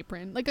floral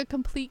apron, like a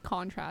complete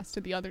contrast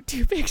to the other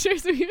two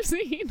pictures we've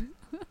seen.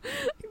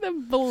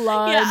 The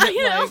blood.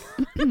 Yeah,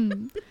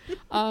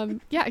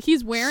 Yeah,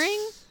 he's wearing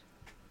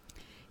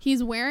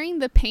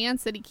the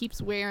pants that he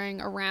keeps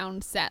wearing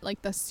around set,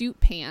 like the suit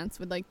pants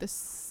with like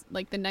this,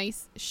 like the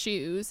nice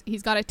shoes.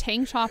 He's got a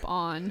tank top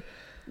on.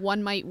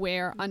 One might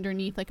wear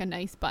underneath like a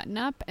nice button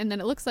up, and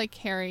then it looks like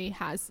Harry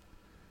has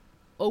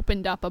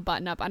opened up a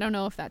button up. I don't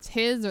know if that's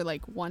his or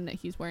like one that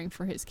he's wearing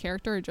for his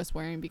character, or just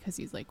wearing because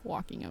he's like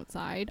walking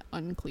outside,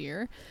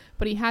 unclear.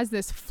 But he has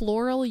this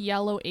floral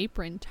yellow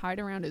apron tied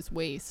around his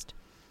waist,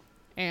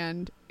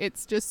 and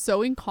it's just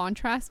so in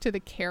contrast to the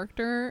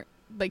character,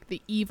 like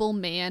the evil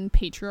man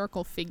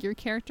patriarchal figure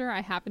character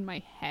I have in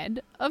my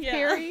head of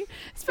Harry.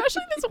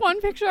 Especially this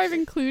one picture I've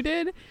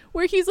included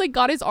where he's like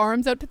got his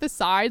arms out to the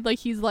side, like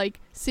he's like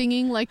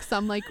singing like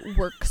some like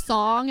work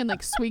song and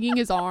like swinging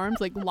his arms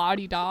like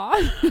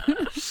la-di-da.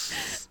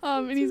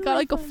 And he's got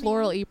like a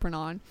floral apron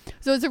on.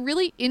 So it's a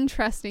really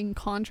interesting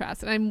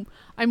contrast, and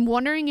I'm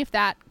wondering if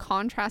that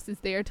contrast is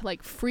there to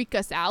like freak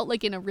us out,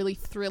 like in a really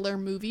thriller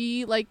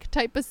movie like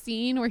type of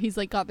scene where he's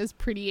like got this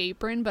pretty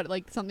apron but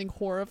like something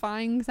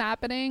horrifying's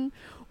happening,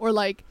 or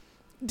like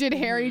did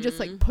Harry just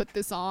like put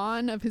this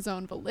on of his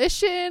own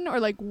volition, or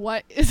like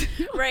what is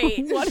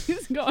what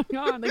is going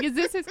on? Like, is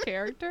this his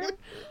character?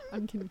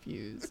 I'm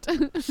confused.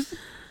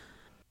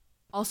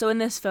 Also in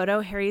this photo,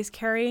 Harry's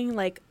carrying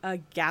like a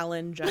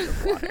gallon jug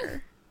of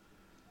water.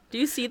 Do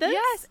you see this?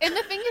 Yes, and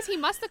the thing is, he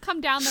must have come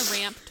down the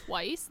ramp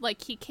twice.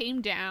 Like, he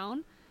came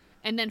down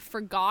and then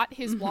forgot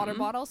his water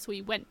bottle, so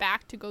he went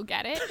back to go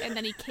get it, and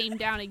then he came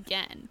down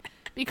again.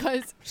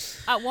 Because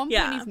at one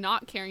point he's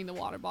not carrying the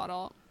water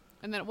bottle,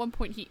 and then at one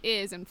point he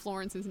is, and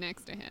Florence is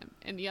next to him.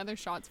 And the other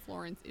shots,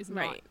 Florence is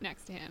not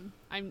next to him.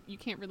 You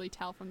can't really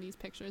tell from these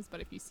pictures,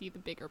 but if you see the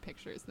bigger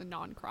pictures, the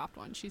non-cropped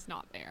one, she's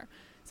not there.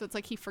 So it's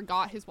like he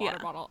forgot his water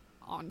bottle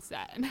on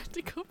set and had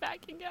to go back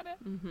and get it.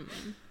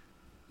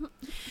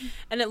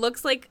 And it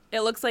looks like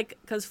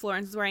because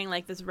Florence is wearing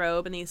like this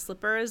robe and these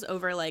slippers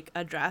over like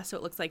a dress, so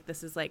it looks like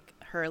this is like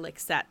her like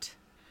set,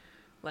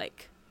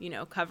 like, you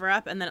know, cover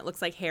up, and then it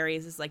looks like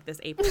Harry's is like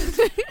this apron. It's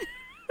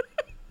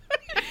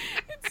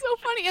so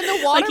funny. And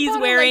the water like he's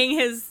bottle, wearing like,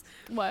 his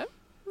what?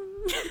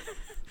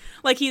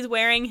 like he's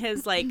wearing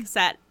his like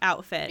set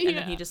outfit, and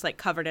then he just like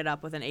covered it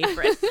up with an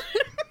apron.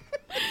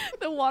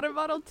 The water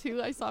bottle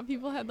too, I saw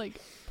people had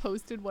like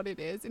posted what it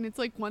is, and it's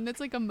like one that's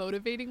like a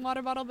motivating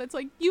water bottle that's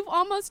like, you've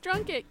almost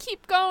drunk it,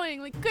 keep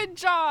going, like good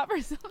job, or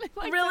something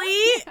like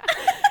really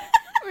that.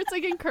 Or it's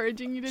like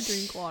encouraging you to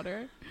drink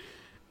water.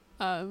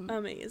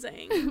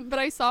 Amazing. But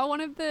I saw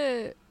one of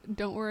the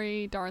Don't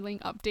Worry Darling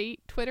update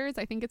Twitters.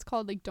 I think it's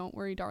called like Don't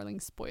Worry Darling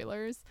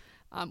Spoilers,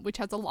 which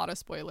has a lot of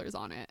spoilers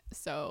on it,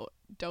 so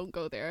don't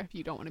go there if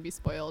you don't want to be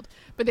spoiled.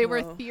 But they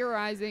were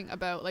theorizing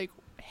about like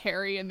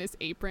Harry and this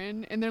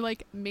apron, and they're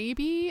like,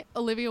 maybe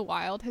Olivia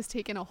Wilde has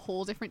taken a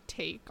whole different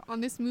take on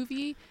this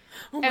movie.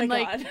 And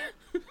like God.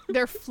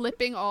 they're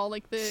flipping all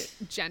like the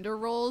gender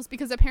roles,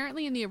 because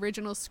apparently in the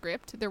original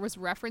script there was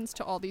reference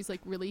to all these like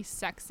really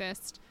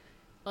sexist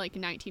like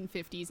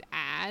 1950s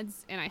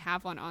ads, and I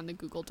have one on the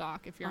Google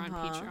Doc. If you're on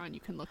Patreon, you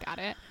can look at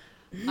it.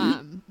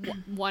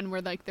 One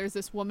where like there's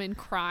this woman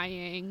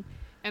crying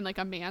and like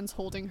a man's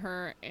holding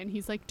her, and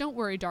he's like, don't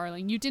worry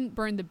darling, you didn't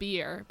burn the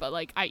beer, but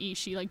like i.e.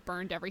 she like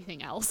burned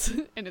everything else.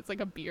 And it's like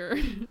a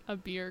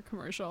beer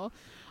commercial.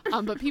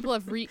 But people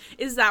have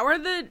is that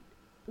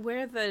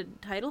where the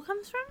title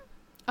comes from?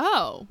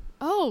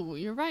 Oh,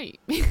 you're right.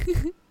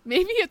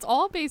 Maybe it's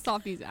all based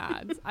off these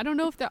ads. I don't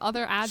know if the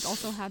other ads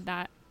also had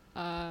that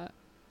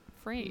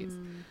phrase.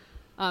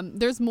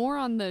 There's more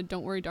on the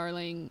Don't Worry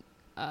Darling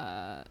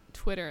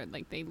Twitter,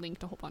 like they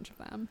linked a whole bunch of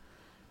them.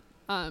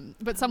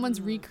 But someone's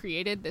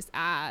recreated this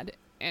ad,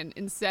 and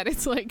instead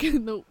it's like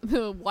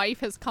the wife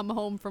has come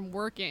home from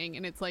working,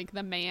 and it's like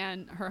the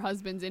man, her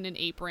husband's in an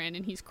apron,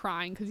 and he's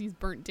crying because he's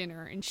burnt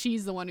dinner, and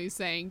she's the one who's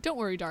saying, don't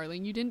worry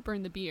darling, you didn't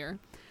burn the beer.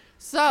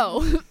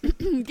 So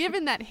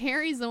given that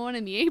Harry's the one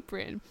in the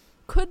apron,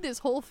 could this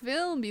whole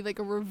film be like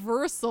a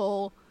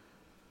reversal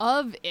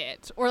of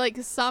it, or like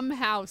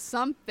somehow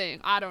something,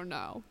 I don't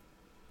know,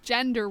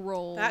 gender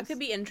roles? That could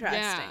be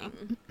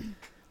interesting.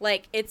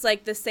 Like, it's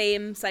like the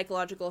same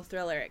psychological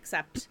thriller,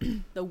 except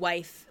the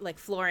wife, like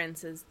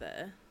Florence, is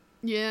the...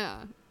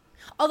 Yeah.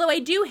 Although I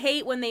do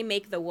hate when they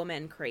make the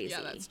woman crazy.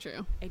 Yeah, that's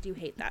true. I do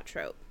hate that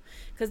trope.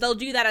 Because they'll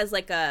do that as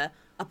like a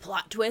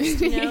plot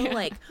twist, you know? Yeah.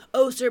 Like,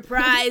 oh,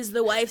 surprise,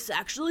 the wife's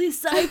actually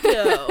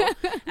psycho.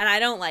 And I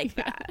don't like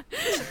that.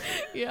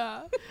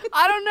 Yeah.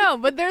 I don't know,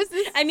 but there's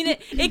this. I mean,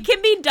 it can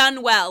be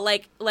done well,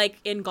 like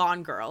in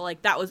Gone Girl.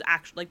 Like, that was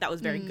actually, like, that was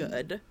very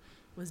good. It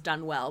was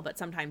done well, but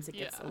sometimes it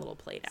gets a little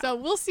played out. So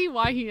we'll see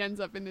why he ends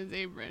up in his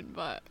apron,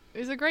 but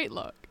it's a great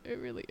look. It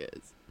really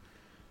is.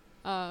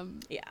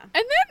 Yeah.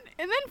 And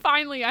then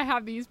finally I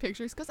have these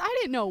pictures because I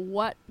didn't know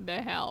what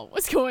the hell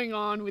was going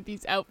on with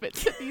these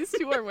outfits that these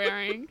two are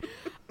wearing.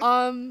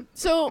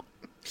 So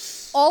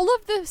all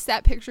of the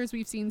set pictures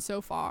we've seen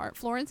so far,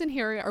 Florence and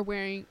Harry are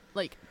wearing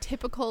like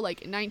typical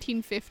like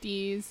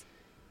 1950s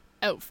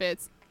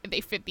outfits.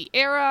 They fit the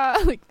era,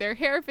 like their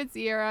hair fits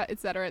the era,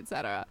 etc.,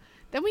 etc.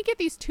 Then we get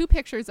these two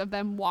pictures of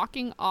them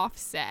walking off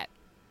set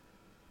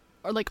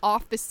or like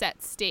off the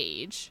set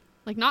stage.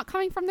 Like, not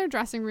coming from their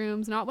dressing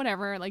rooms, not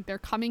whatever. Like, they're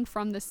coming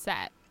from the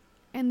set.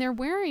 And they're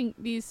wearing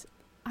these...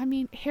 I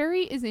mean,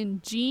 Harry is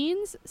in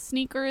jeans,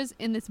 sneakers,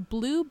 and this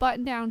blue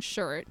button-down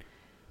shirt,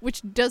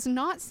 which does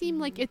not seem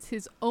like it's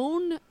his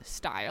own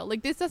style.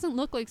 Like, this doesn't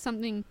look like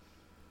something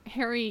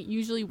Harry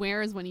usually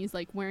wears when he's,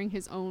 like, wearing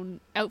his own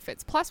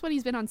outfits. Plus, when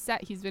he's been on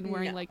set, he's been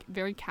wearing, like,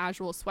 very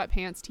casual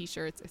sweatpants,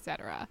 T-shirts,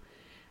 etc.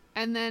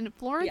 And then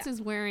Florence is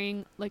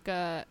wearing, like,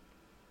 a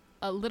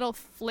little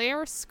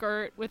flare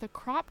skirt with a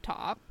crop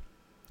top.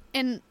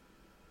 And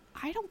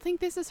I don't think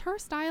this is her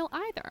style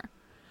either.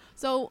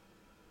 So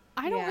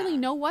I don't really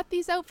know what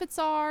these outfits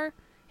are.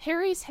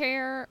 Harry's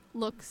hair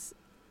looks,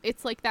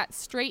 it's like that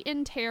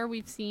straightened hair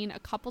we've seen a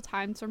couple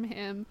times from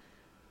him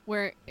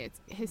where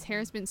his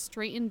hair's been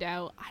straightened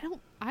out.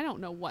 I don't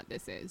know what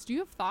this is. Do you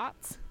have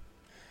thoughts?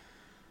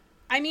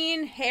 I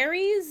mean,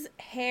 Harry's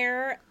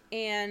hair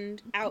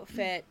and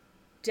outfit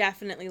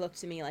definitely look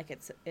to me like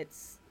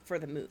it's for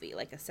the movie,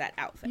 like a set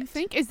outfit. You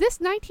think? Is this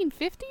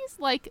 1950s?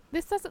 Like,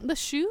 this doesn't, the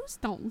shoes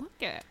don't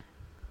look it.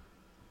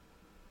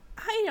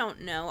 I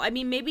don't know. I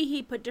mean, maybe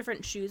he put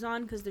different shoes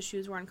on because the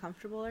shoes were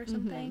uncomfortable or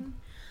something.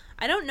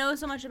 I don't know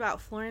so much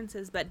about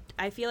Florence's, but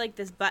I feel like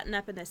this button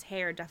up and this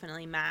hair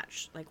definitely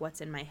match like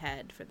what's in my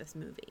head for this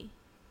movie.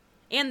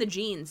 And the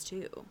jeans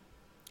too.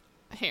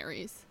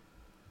 Harry's.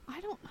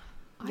 I don't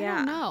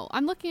know.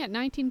 I'm looking at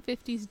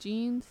 1950s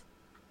jeans.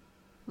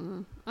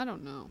 I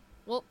don't know.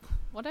 Well,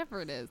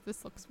 whatever it is,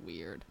 this looks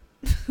weird.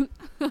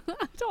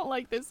 I don't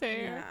like this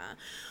hair.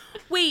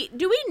 Yeah. Wait,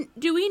 do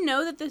we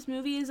know that this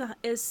movie is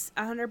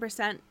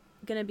 100%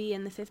 gonna be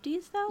in the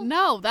 50s though?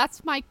 No,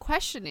 that's my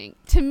questioning.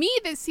 To me,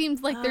 this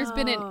seems like there's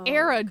been an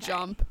era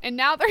jump, and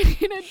now they're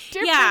in a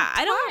different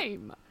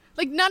time.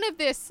 Like none of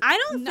this. I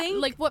don't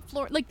think like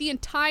like the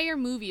entire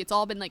movie. It's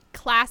all been like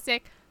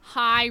classic,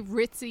 high,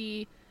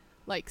 ritzy,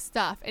 like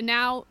stuff, and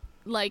now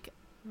like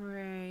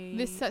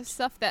this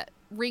stuff that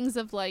rings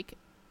of like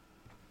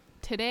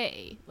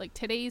today, like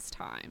today's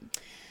time.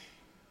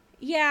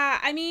 Yeah,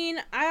 I mean,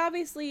 I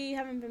obviously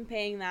haven't been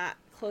paying that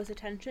close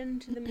attention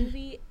to the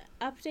movie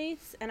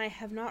updates, and I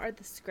have not read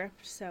the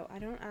script, so I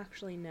don't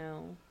actually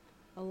know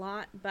a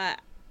lot,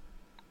 but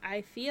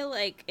I feel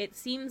like it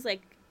seems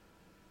like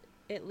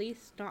at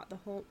least not the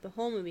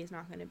whole movie is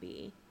not going to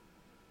be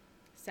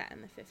set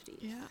in the 50s.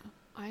 Yeah,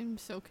 I'm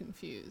so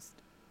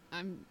confused.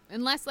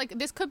 Unless like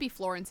this could be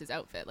Florence's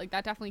outfit, like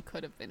that definitely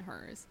could have been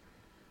hers.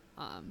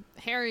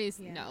 Harry's,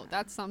 no,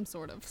 that's some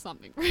sort of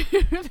something for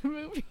the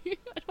movie.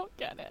 I don't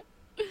get it.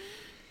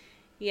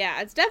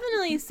 Yeah, it's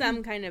definitely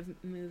some kind of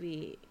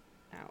movie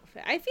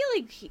outfit. I feel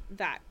like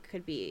that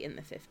could be in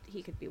the 50s.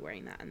 He could be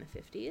wearing that in the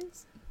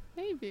 50s.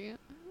 Maybe.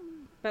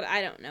 But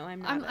I don't know.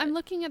 I'm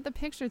looking at the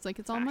pictures. Like,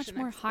 it's all much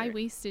more expert.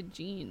 high-waisted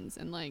jeans.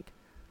 And, like,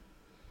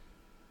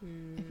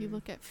 if you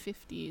look at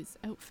 50s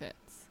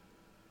outfits.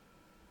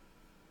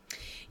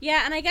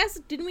 Yeah, and I guess,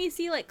 didn't we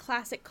see, like,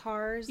 classic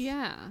cars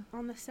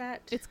on the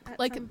set? It's,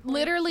 like,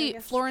 literally,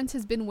 Florence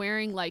has been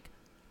wearing, like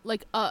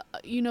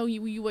you know,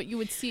 what you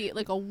would see,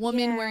 like, a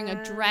woman wearing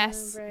a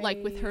dress,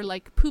 like, with her,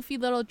 like, poofy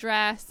little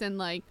dress and,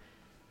 like...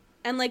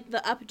 And, like, the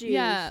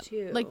updos,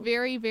 too. Like,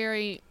 very,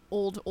 very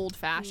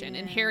old-fashioned.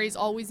 And Harry's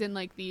always in,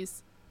 like,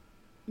 these,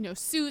 you know,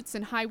 suits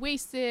and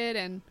high-waisted,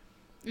 and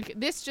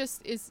this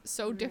just is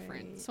so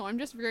different. So I'm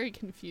just very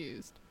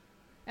confused.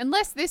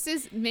 Unless this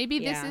is, maybe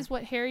this is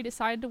what Harry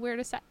decided to wear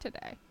to set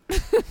today. I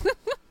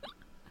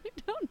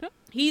don't know.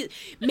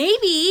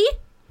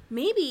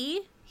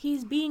 Maybe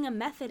he's being a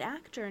method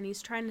actor and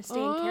he's trying to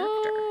stay in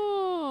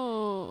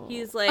character.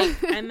 He's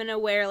like, I'm going to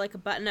wear like a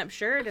button-up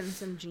shirt and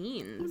some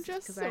jeans.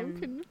 Because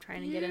I'm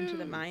trying to get into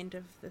the mind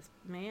of this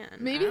man.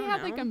 Maybe he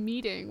had like a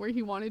meeting where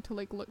he wanted to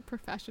like look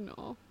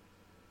professional.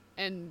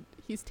 And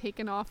he's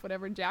taken off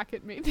whatever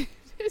jacket made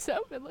his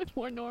outfit look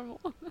more normal.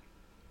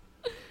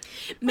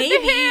 Maybe,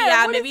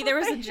 maybe there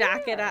was a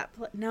jacket up.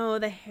 No,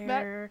 the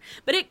hair.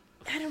 But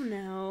I don't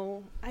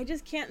know. I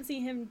just can't see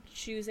him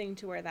choosing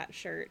to wear that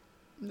shirt.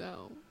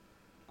 No.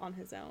 On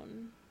his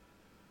own.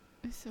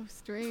 It's so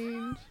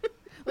strange.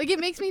 Like, it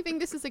makes me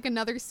think this is like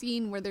another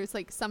scene where there's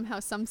like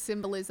somehow some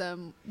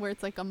symbolism where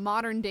it's like a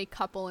modern day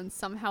couple and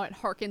somehow it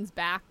harkens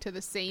back to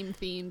the same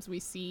themes we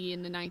see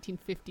in the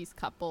 1950s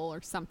couple or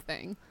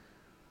something.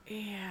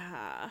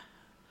 Yeah.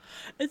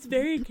 It's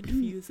very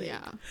confusing.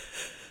 Yeah.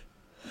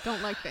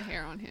 Don't like the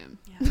hair on him.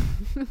 Yeah.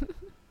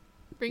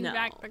 Bring No,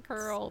 back the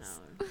curls.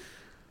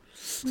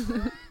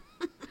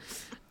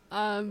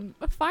 no.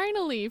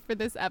 Finally for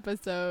this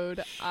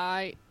episode,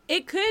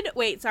 It could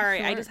wait, sorry,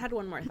 I Sure. just had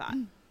one more thought.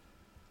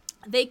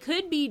 They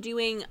could be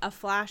doing a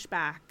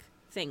flashback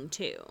thing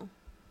too.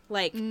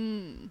 Like,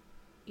 you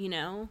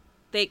know,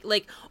 they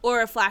like,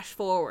 or a flash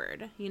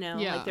forward, you know,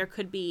 Yeah. like there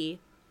could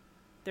be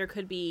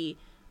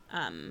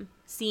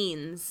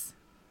scenes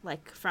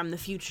like from the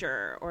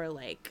future, or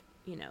like,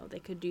 you know, they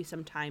could do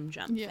some time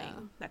jump Yeah.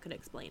 thing that could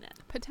explain it.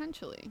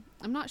 potentially.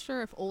 I'm not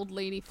sure if old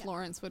lady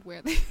Florence would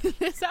wear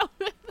this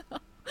outfit though.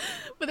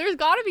 But there's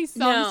got to be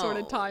some sort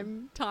of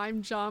No.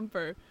 time jump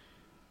or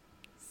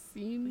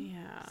scene.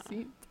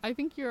 Yeah. I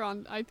think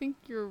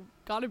you're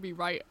got to be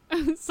right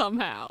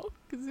somehow,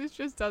 because this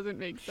just doesn't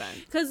make sense.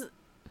 Because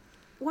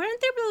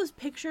weren't there those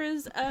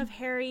pictures of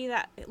Harry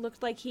that it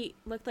looked like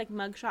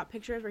mugshot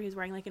pictures where he's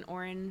wearing like an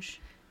orange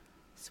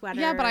sweater?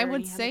 Yeah, but I and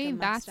would he had, say like, a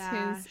that's his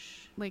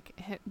mustache?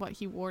 like what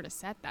he wore to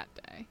set that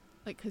day,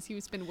 like because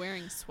he's been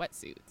wearing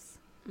sweatsuits.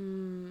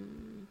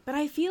 But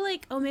I feel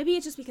like, oh, maybe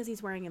it's just because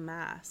he's wearing a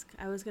mask.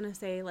 I was gonna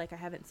say like I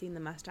haven't seen the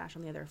mustache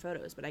on the other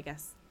photos, but I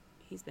guess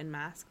he's been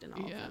masked in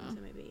all Yeah. of them,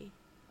 so maybe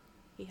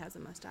he has a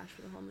mustache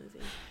for the whole movie.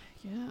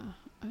 Yeah,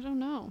 I don't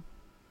know.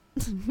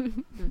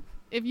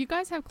 If you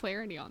guys have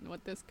clarity on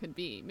what this could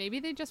be, maybe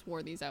they just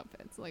wore these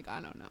outfits. Like,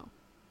 I don't know.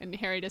 And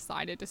Harry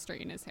decided to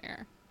straighten his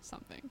hair.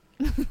 Something.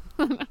 I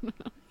don't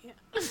know. Yeah.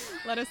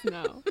 Let us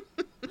know.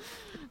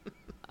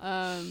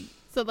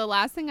 So the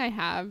last thing I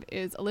have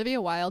is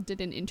Olivia Wilde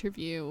did an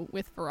interview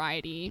with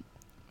Variety,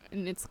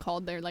 and it's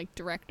called their like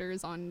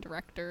directors on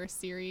director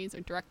series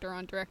or director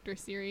on director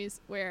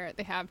series, where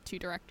they have two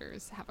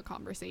directors have a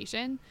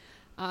conversation.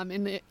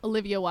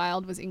 Olivia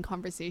Wilde was in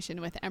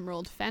conversation with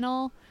Emerald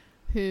Fennell,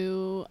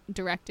 who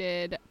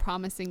directed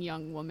Promising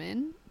Young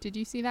Woman. Did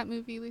you see that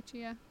movie,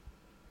 Lucia?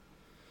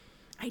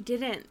 I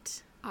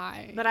didn't,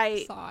 I but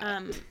I saw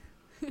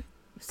it.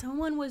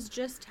 someone was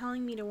just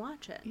telling me to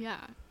watch it.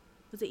 Yeah.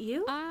 Was it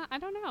you? I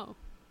don't know.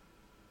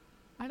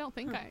 I don't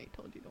think I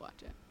told you to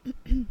watch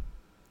it.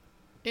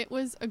 It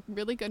was a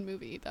really good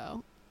movie,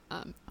 though.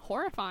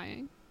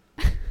 Horrifying,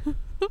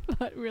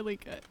 but really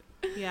good.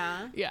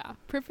 Yeah. Yeah.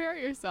 Prepare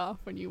yourself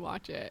when you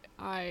watch it.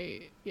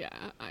 I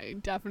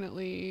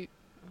definitely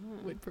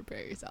would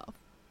prepare yourself.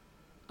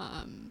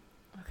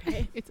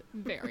 Okay. It's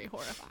very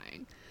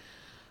horrifying.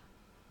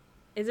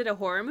 Is it a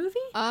horror movie?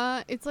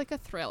 It's like a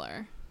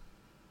thriller.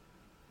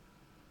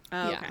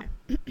 Oh, yeah.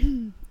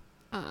 okay.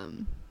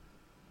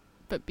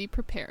 But be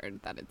prepared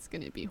that it's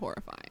going to be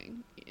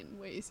horrifying in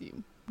ways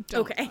you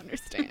don't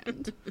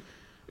understand.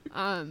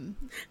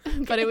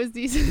 But it was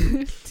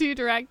these two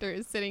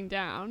directors sitting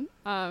down,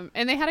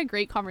 and they had a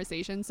great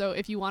conversation. So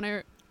if you want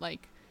to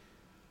like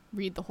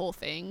read the whole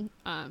thing,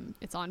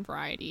 it's on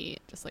Variety.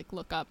 Just like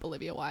look up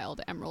Olivia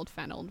Wilde, Emerald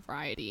Fennell,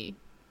 Variety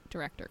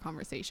director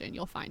conversation.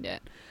 You'll find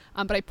it.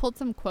 But I pulled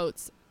some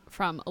quotes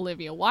from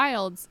Olivia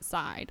Wilde's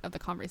side of the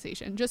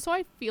conversation, just so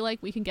I feel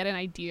like we can get an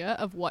idea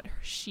of what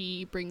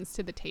she brings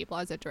to the table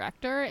as a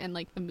director and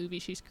like the movie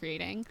she's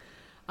creating,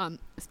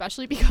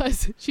 especially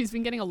because she's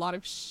been getting a lot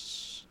of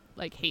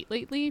like hate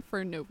lately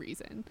for no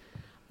reason,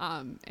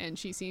 and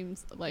she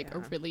seems like a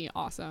really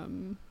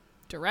awesome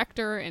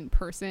director and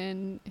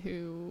person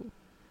who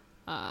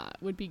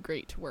would be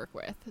great to work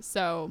with.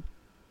 So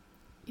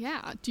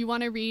yeah, do you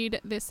want to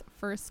read this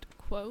first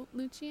quote,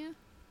 Lucia?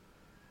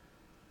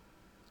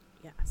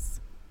 Yes.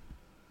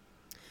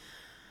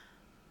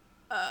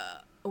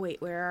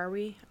 Wait, where are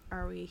we?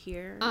 Are we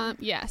here?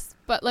 Yes,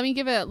 but let me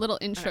give a little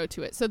intro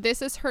to it. So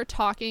this is her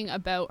talking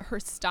about her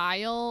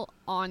style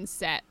on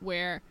set,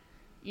 where,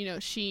 you know,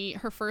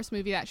 her first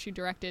movie that she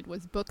directed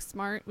was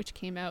Booksmart, which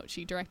came out,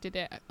 she directed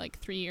it like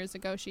 3 years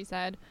ago, she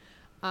said.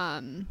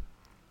 And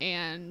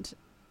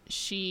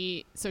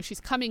she's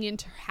coming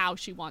into how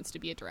she wants to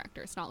be a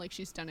director. It's not like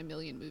she's done a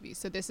million movies.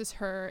 So this is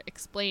her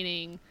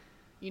explaining,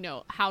 you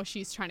know, how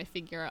she's trying to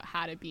figure out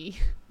how to be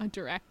a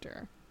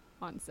director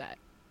on set.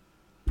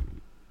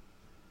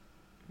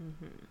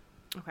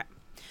 Okay.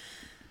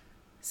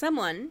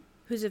 Someone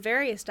who's a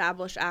very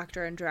established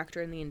actor and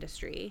director in the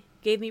industry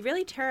gave me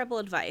really terrible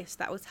advice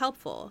that was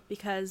helpful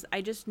because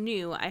I just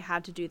knew I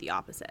had to do the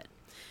opposite.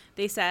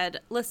 They said,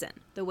 listen,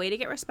 the way to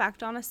get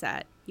respect on a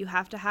set, you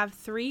have to have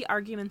 3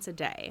 arguments a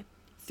day.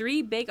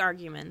 3 big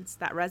arguments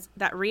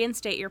that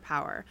reinstate your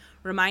power,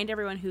 remind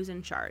everyone who's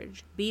in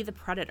charge, be the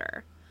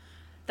predator.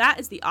 That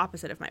is the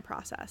opposite of my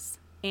process,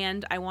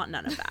 and I want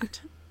none of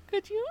that.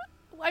 Could you?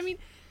 I mean,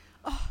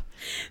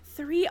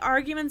 3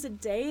 arguments a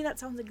day? That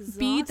sounds exhausting.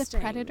 be the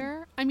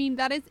predator? I mean,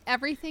 that is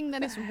everything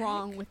that is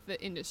wrong with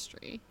the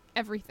industry.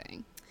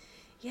 Everything.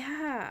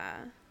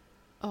 Yeah.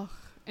 Ugh.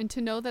 And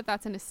to know that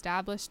that's an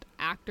established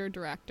actor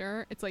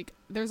director, it's like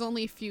there's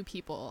only a few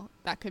people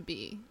that could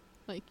be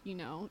Like, you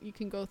know, you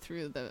can go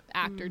through the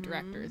actor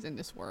directors in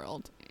this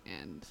world,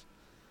 and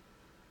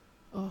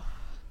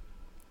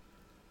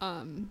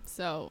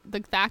so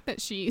the fact that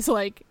she's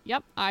like,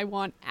 yep, I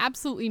want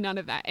absolutely none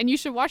of that. And you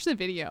should watch the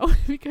video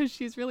because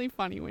she's really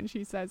funny when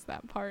she says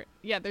that part.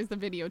 Yeah, there's the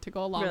video to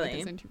go along with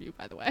this interview,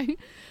 by the way.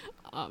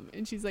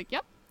 And she's like,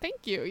 yep,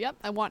 thank you. Yep,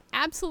 I want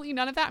absolutely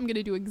none of that. I'm going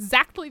to do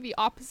exactly the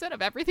opposite of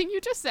everything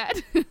you just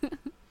said.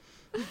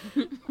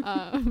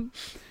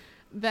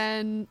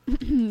 Then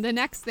the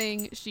next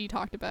thing she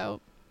talked about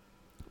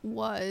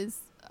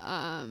was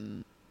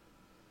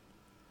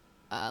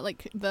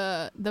like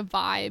the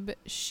vibe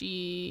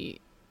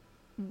she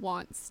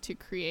wants to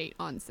create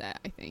on set,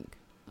 I think.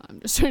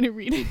 I'm just trying to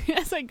read it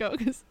as I go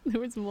because there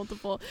was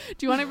multiple.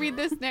 Do you want to read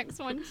this next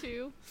one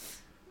too?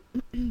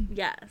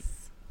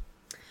 Yes.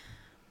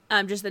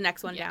 Just the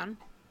next one down.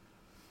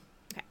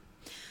 Okay.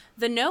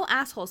 The no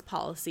assholes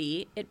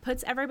policy, it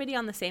puts everybody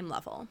on the same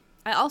level.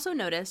 I also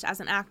noticed as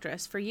an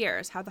actress for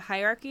years how the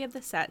hierarchy of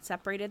the set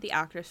separated the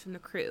actors from the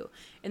crew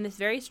in this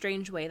very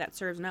strange way that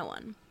serves no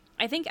one.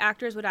 I think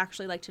actors would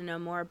actually like to know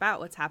more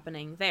about what's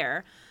happening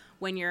there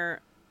when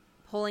you're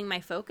pulling my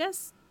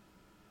focus.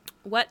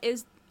 What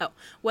is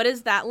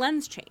that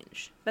lens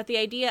change? But the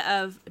idea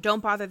of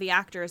don't bother the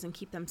actors and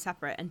keep them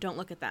separate and don't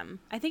look at them,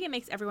 I think it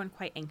makes everyone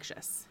quite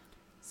anxious.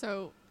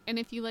 So, and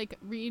if you like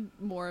read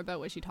more about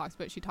what she talks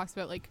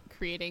about like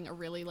creating a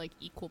really like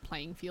equal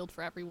playing field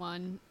for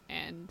everyone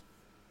and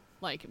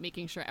like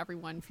making sure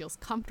everyone feels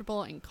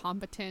comfortable and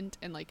competent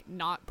and like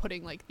not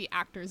putting like the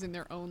actors in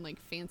their own like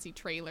fancy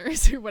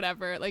trailers or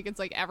whatever. Like it's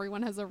like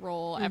everyone has a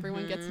role,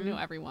 everyone gets to know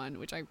everyone,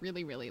 which I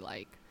really, really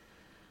like.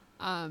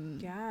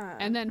 Yeah.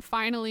 And then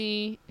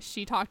finally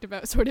she talked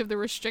about sort of the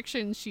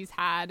restrictions she's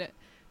had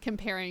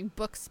comparing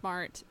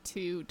Booksmart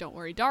to Don't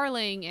Worry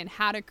Darling and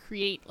how to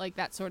create like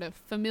that sort of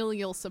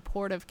familial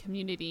supportive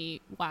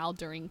community while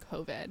during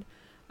COVID.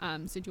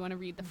 So do you want to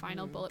read the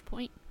final bullet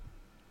point?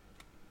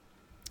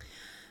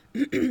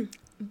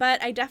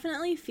 But I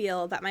definitely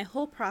feel that my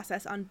whole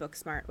process on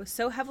Booksmart was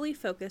so heavily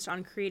focused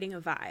on creating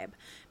a vibe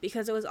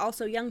because it was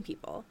also young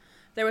people.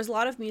 There was a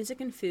lot of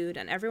music and food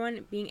and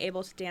everyone being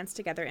able to dance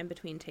together in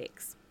between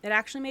takes. It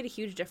actually made a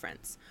huge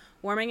difference,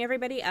 warming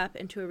everybody up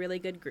into a really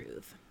good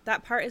groove.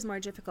 That part is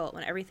more difficult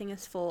when everything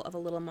is full of a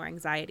little more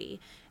anxiety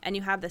and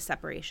you have this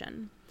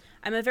separation.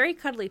 I'm a very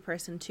cuddly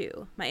person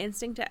too. My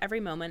instinct at every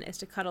moment is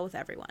to cuddle with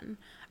everyone.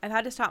 I've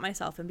had to stop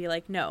myself and be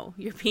like, no,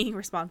 you're being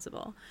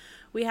responsible.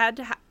 We had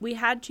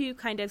to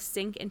kind of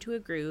sink into a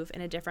groove in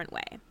a different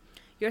way.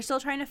 You're still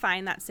trying to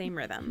find that same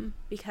rhythm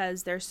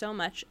because that's so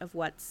much of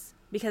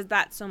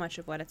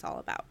what it's all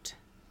about.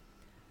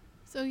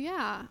 So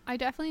yeah, I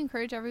definitely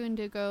encourage everyone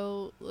to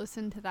go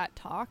listen to that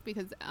talk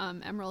because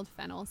Emerald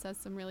Fennell says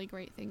some really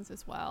great things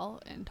as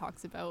well and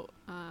talks about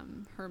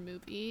her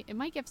movie. It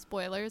might give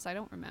spoilers, I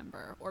don't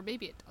remember, or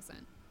maybe it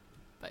doesn't.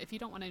 But if you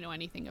don't want to know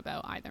anything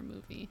about either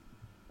movie,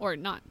 or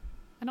not,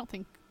 I don't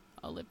think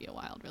Olivia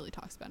Wilde really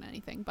talks about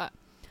anything, but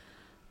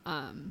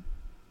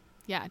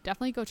yeah,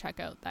 definitely go check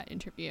out that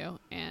interview.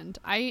 And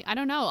I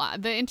don't know,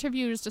 the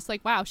interview is just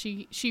like, wow,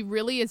 she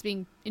really is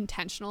being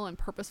intentional and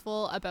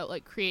purposeful about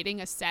like creating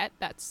a set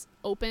that's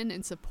open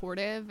and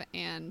supportive,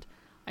 and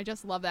I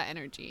just love that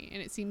energy,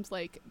 and it seems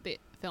like the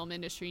film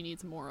industry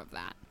needs more of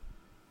that.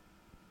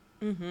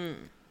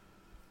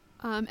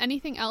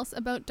 Anything else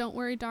about Don't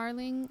Worry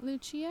Darling,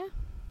 Lucia?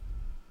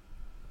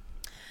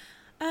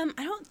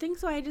 I don't think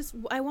so.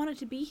 I want it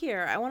to be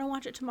here. I want to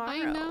watch it tomorrow.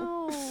 I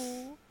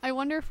know. I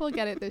wonder if we'll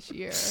get it this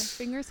year.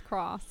 Fingers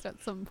crossed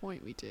at some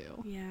point we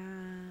do. Yeah.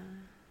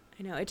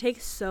 I know. It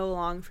takes so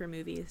long for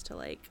movies to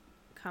like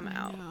come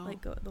out.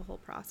 Like the whole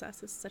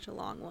process is such a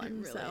long one. It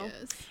really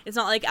is. It's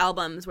not like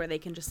albums where they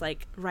can just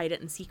like write it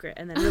in secret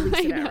and then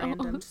release it at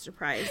random to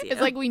surprise you.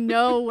 It's like we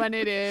know when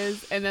it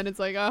is, and then it's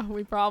like, oh,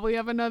 we probably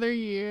have another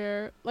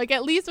year. Like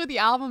at least with the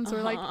albums,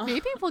 we're like,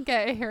 maybe we'll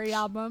get a Harry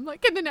album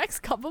like in the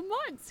next couple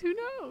months. Who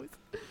knows?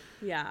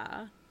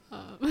 Yeah.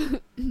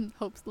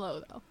 Hope's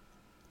low though.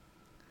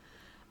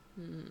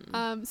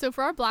 So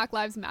for our Black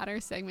Lives Matter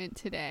segment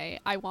today,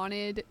 I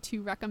wanted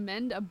to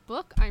recommend a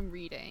book I'm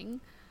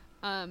reading.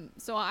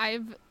 So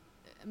I've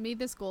made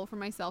this goal for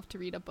myself to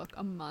read a book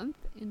a month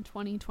in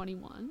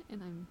 2021,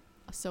 and I'm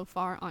so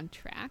far on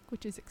track,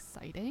 which is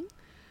exciting.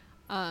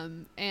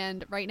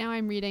 And right now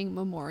I'm reading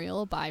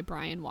Memorial by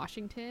Brian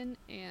Washington,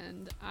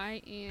 and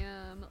I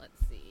am,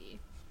 let's see,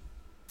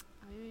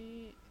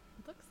 it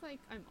looks like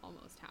I'm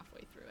almost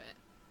halfway through it.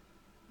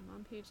 I'm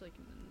on page like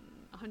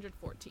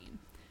 114.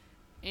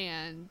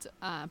 And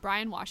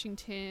Brian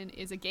Washington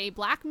is a gay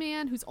black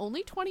man who's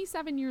only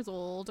 27 years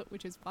old,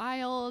 which is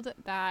wild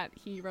that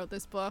he wrote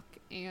this book.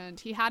 And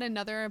he had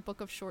another book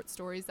of short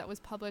stories that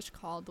was published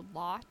called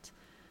Lot.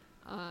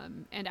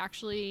 And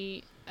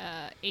actually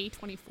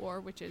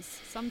A24, which is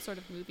some sort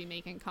of movie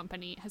making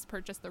company, has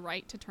purchased the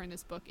right to turn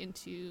this book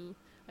into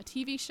a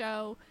TV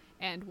show.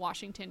 And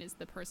Washington is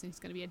the person who's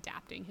going to be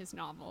adapting his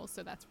novel.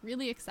 So that's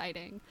really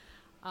exciting.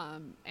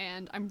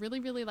 And I'm really,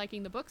 really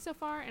liking the book so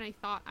far. And I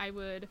thought I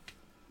would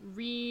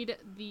read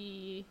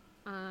the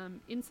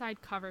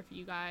inside cover for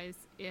you guys,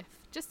 if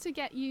just to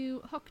get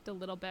you hooked a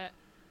little bit,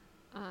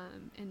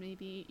 and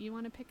maybe you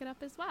want to pick it up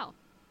as well.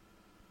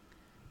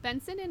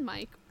 Benson and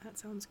Mike. That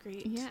sounds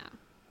great. Yeah.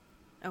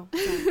 Oh,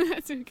 sorry.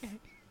 That's okay.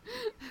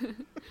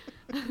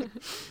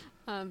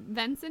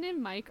 Benson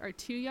and Mike are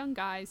two young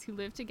guys who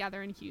live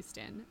together in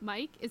Houston.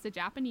 Mike is a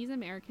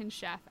Japanese-American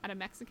chef at a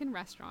Mexican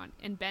restaurant,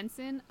 and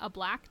Benson, a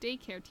black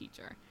daycare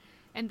teacher.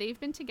 And they've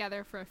been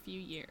together for a few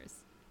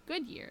years.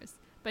 Good years.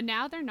 But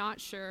now they're not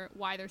sure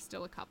why they're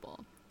still a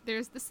couple.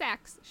 There's the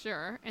sex,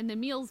 sure, and the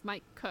meals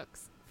Mike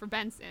cooks for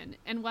Benson,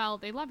 and well,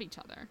 they love each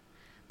other.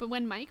 But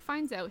when Mike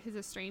finds out his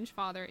estranged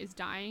father is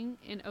dying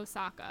in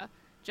Osaka,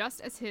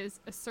 just as his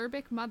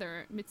acerbic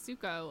mother,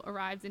 Mitsuko,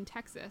 arrives in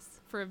Texas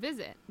for a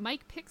visit,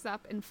 Mike picks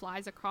up and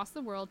flies across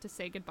the world to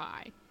say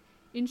goodbye.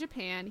 In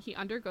Japan, he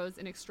undergoes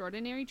an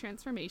extraordinary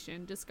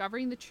transformation,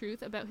 discovering the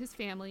truth about his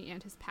family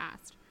and his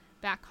past.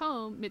 Back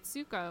home,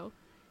 Mitsuko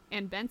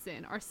and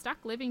Benson are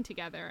stuck living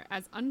together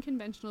as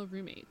unconventional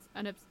roommates,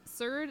 an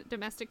absurd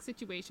domestic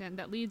situation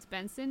that leads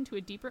Benson to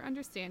a deeper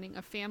understanding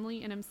of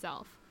family and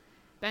himself.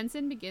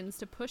 Benson begins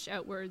to push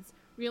outwards,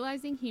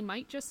 realizing he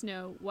might just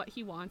know what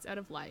he wants out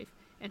of life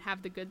and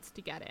have the goods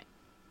to get it.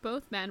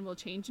 Both men will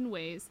change in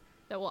ways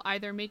that will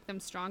either make them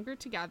stronger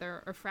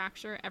together or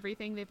fracture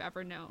everything they've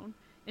ever known,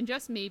 and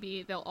just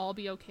maybe they'll all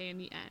be okay in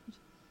the end.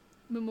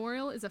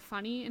 Memorial is a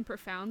funny and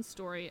profound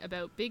story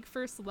about big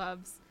first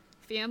loves,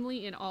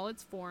 family in all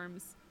its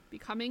forms,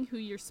 becoming who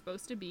you're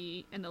supposed to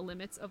be, and the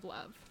limits of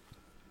love.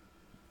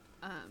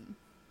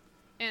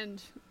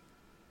 And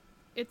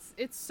it's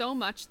so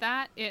much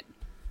that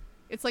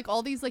it's like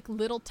all these like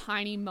little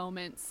tiny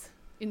moments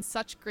in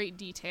such great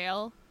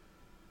detail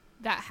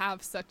that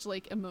have such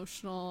like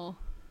emotional,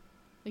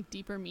 like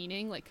deeper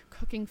meaning, like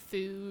cooking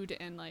food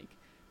and like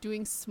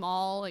doing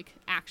small like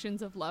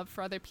actions of love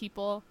for other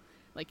people,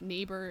 like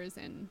neighbors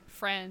and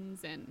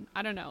friends, and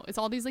I don't know, it's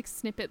all these like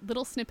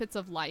little snippets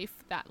of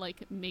life that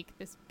like make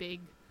this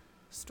big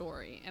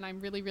story, and I'm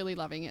really, really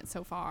loving it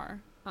so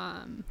far.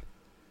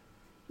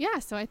 Yeah,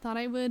 so I thought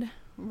I would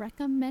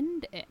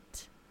recommend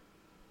it.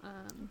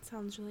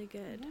 Sounds really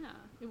good. Yeah,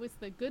 it was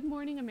the Good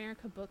Morning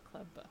America Book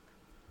Club book.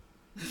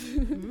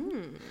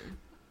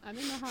 I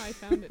don't know how I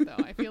found it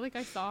though. I feel like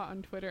I saw it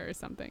on Twitter or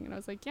something, and I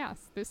was like, yes,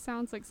 this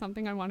sounds like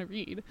something I want to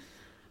read.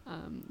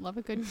 Love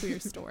a good queer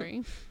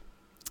story.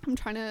 I'm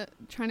trying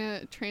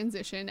to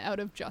transition out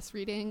of just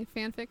reading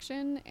fan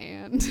fiction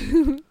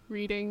and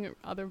reading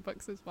other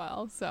books as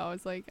well. So I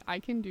was like, I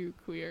can do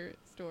queer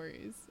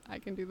stories. I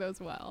can do those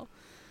well.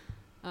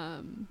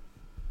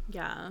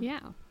 Yeah. Yeah.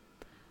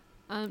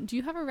 Do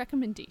you have a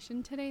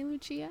recommendation today,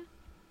 Lucia?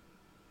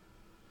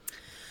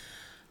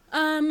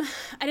 I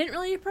didn't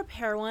really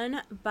prepare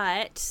one,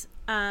 but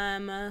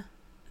the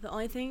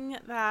only thing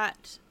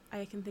that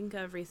I can think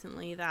of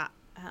recently that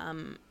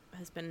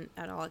has been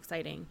at all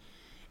exciting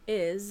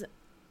is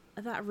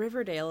that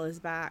Riverdale is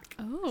back.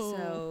 Oh.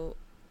 So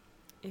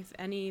if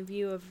any of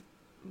you have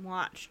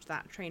watched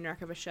that train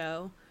wreck of a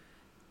show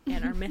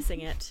and are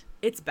missing it,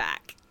 it's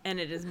back,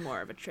 and it is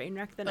more of a train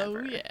wreck than ever.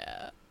 Oh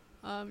yeah.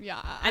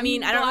 Yeah. I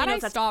mean, I don't really know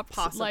if that's stopped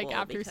possible, like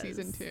after because-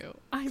 season 2.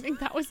 I think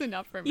that was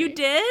enough for me. You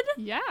did?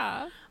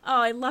 Yeah.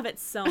 Oh, I love it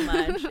so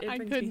much. It I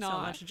brings could me so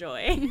not. much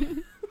joy.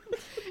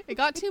 It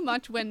got too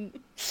much when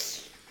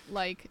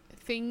like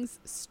things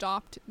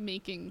stopped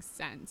making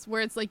sense,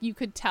 where it's like you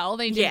could tell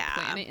they didn't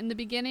plan it in the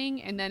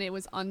beginning, and then it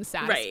was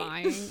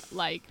unsatisfying. Right.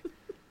 Like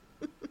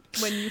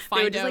when you find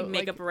They would just out like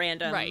make up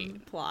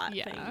random plot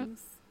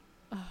things.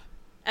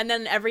 And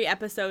then every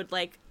episode,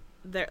 like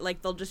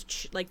they'll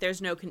just like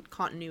there's no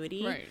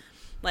continuity. Right.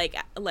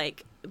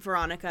 Like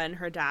Veronica and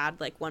her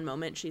dad, like one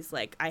moment she's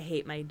like, I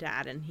hate my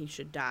dad and he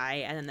should die,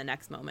 and then the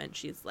next moment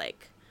she's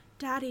like,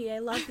 Daddy, I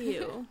love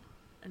you.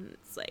 And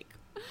it's like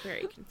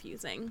very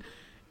confusing.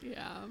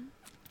 Yeah.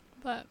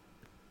 But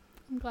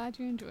I'm glad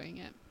you're enjoying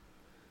it.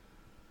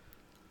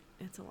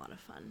 It's a lot of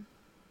fun.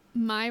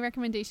 My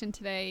recommendation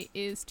today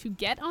is to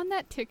get on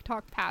that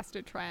TikTok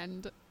pasta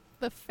trend.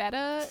 The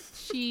feta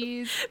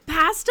cheese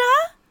Pasta?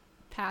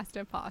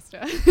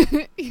 pasta.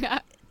 Yeah.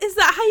 Is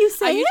that how you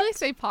say I it? usually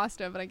say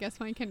pasta, but I guess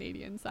my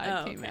Canadian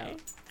side came okay.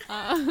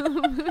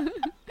 out.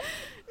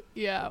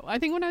 Yeah, I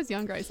think when I was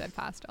younger I said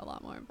pasta a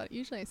lot more, but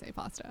usually I say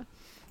pasta.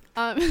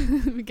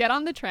 Get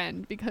on the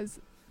trend, because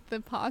the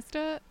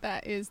pasta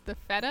that is the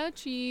feta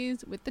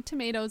cheese with the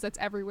tomatoes that's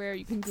everywhere,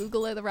 you can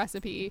Google it, the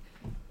recipe.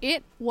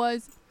 It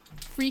was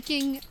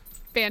freaking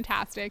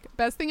fantastic.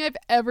 Best thing I've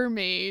ever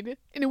made,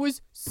 and it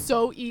was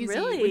so easy.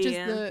 Really? Which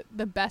is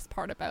the best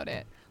part about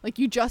it. Like,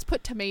 you just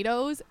put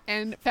tomatoes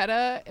and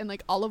feta and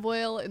like olive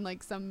oil and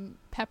like some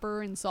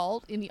pepper and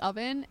salt in the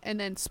oven, and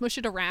then smush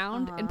it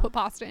around and put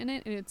pasta in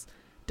it, and it's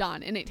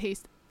done, and it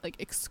tastes like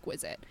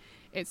exquisite.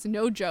 It's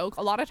no joke.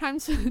 A lot of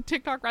times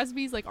TikTok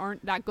recipes like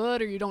aren't that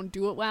good, or you don't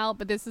do it well,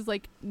 but this is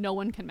like no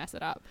one can mess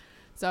it up.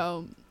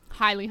 So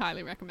highly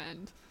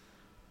recommend.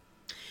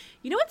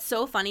 You know what's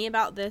so funny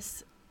about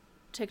this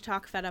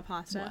TikTok feta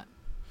pasta? What?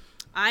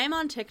 I am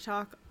on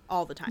TikTok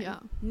all the time. Yeah.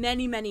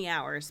 Many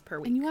hours per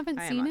week. And you haven't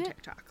I seen am on it?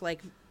 TikTok.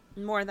 Like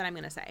more than I'm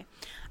going to say.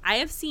 I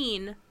have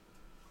seen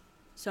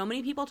so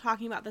many people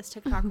talking about this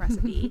TikTok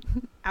recipe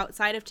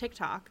outside of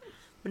TikTok,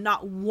 but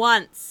not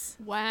once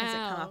has it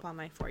come up on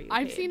my For You page.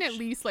 I've seen at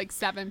least like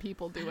 7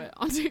 people do it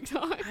on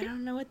TikTok. I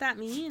don't know what that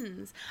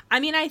means. I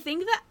mean, I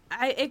think that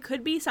it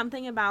could be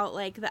something about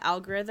like the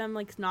algorithm,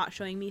 like not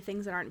showing me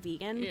things that aren't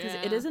vegan, because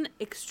it is an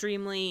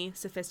extremely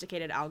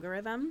sophisticated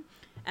algorithm,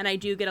 and I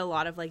do get a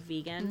lot of like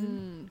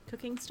vegan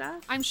cooking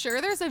stuff. I'm sure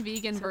there's a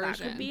vegan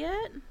version. That could be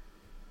it.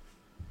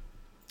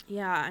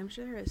 Yeah, I'm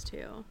sure there is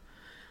too.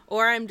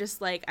 Or I'm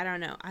just like, I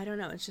don't know.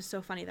 It's just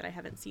so funny that I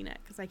haven't seen it,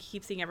 because I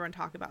keep seeing everyone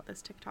talk about this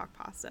TikTok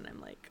pasta, and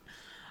I'm like,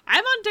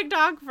 I'm on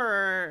TikTok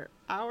for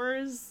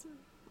hours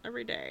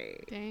every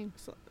day. Dang.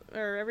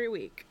 Or every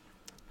week.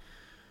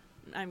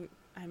 I'm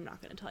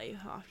not going to tell you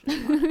how often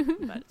I'm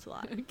on, but it's a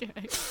lot.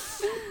 Okay.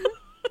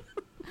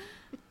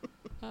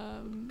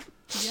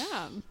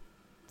 Yeah.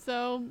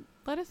 So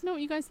let us know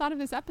what you guys thought of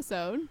this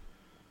episode.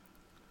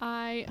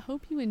 I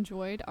hope you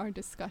enjoyed our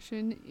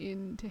discussion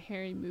into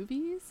hairy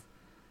movies.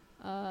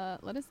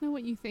 Let us know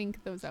what you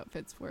think those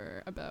outfits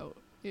were about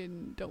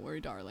in Don't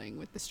Worry Darling,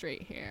 with the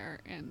straight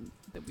hair and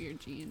the weird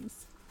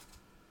jeans.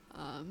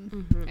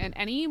 And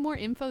any more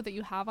info that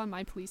you have on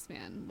My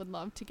Policeman, would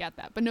love to get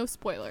that, but no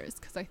spoilers,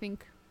 because I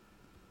think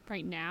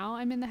right now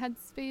I'm in the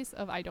headspace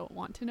of I don't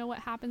want to know what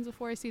happens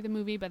before I see the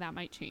movie, but that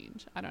might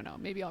change. I don't know.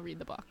 Maybe I'll read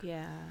the book.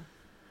 Yeah.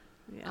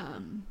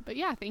 But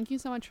yeah, thank you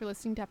so much for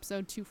listening to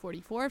episode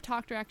 244 of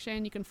Talk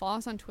Direction. You can follow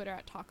us on Twitter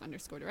at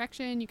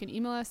talk_direction. You can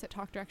email us at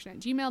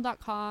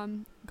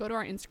talkdirection@gmail.com. Go to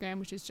our Instagram,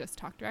 which is just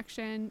Talk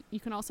Direction. You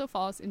can also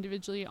follow us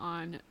individually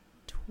on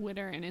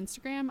Twitter and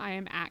Instagram. I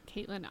am at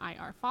Caitlin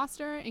IR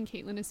Foster, and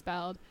Caitlin is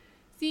spelled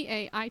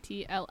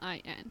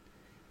Caitlin.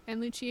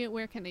 And Lucia,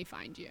 where can they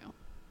find you?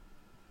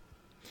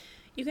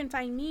 You can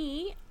find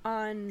me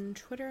on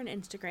Twitter and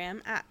Instagram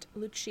at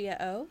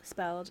LuciaO,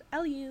 spelled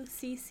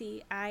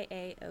LuCciaOh.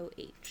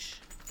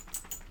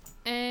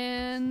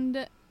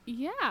 And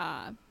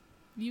yeah,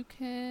 you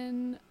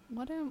can,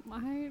 what am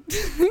I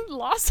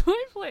lost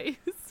my place.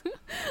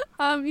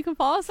 You can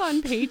follow us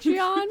on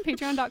Patreon,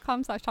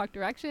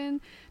 patreon.com/talkdirection.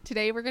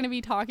 Today we're going to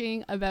be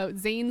talking about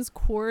Zane's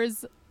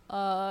Coors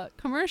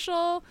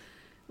commercial,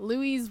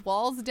 Louis'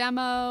 Walls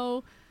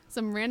demo,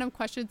 some random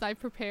questions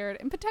I've prepared,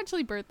 and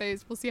potentially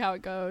birthdays. We'll see how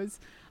it goes.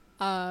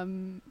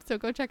 So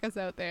go check us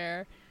out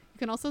there. You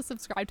can also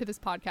subscribe to this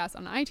podcast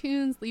on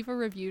iTunes, leave a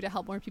review to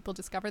help more people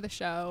discover the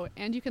show,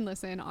 and you can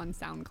listen on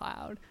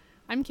SoundCloud.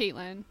 I'm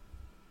Caitlin.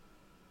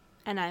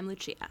 And I'm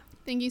Lucia.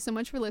 Thank you so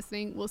much for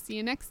listening. We'll see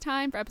you next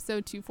time for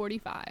episode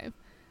 245.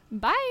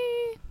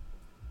 Bye!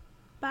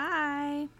 Bye!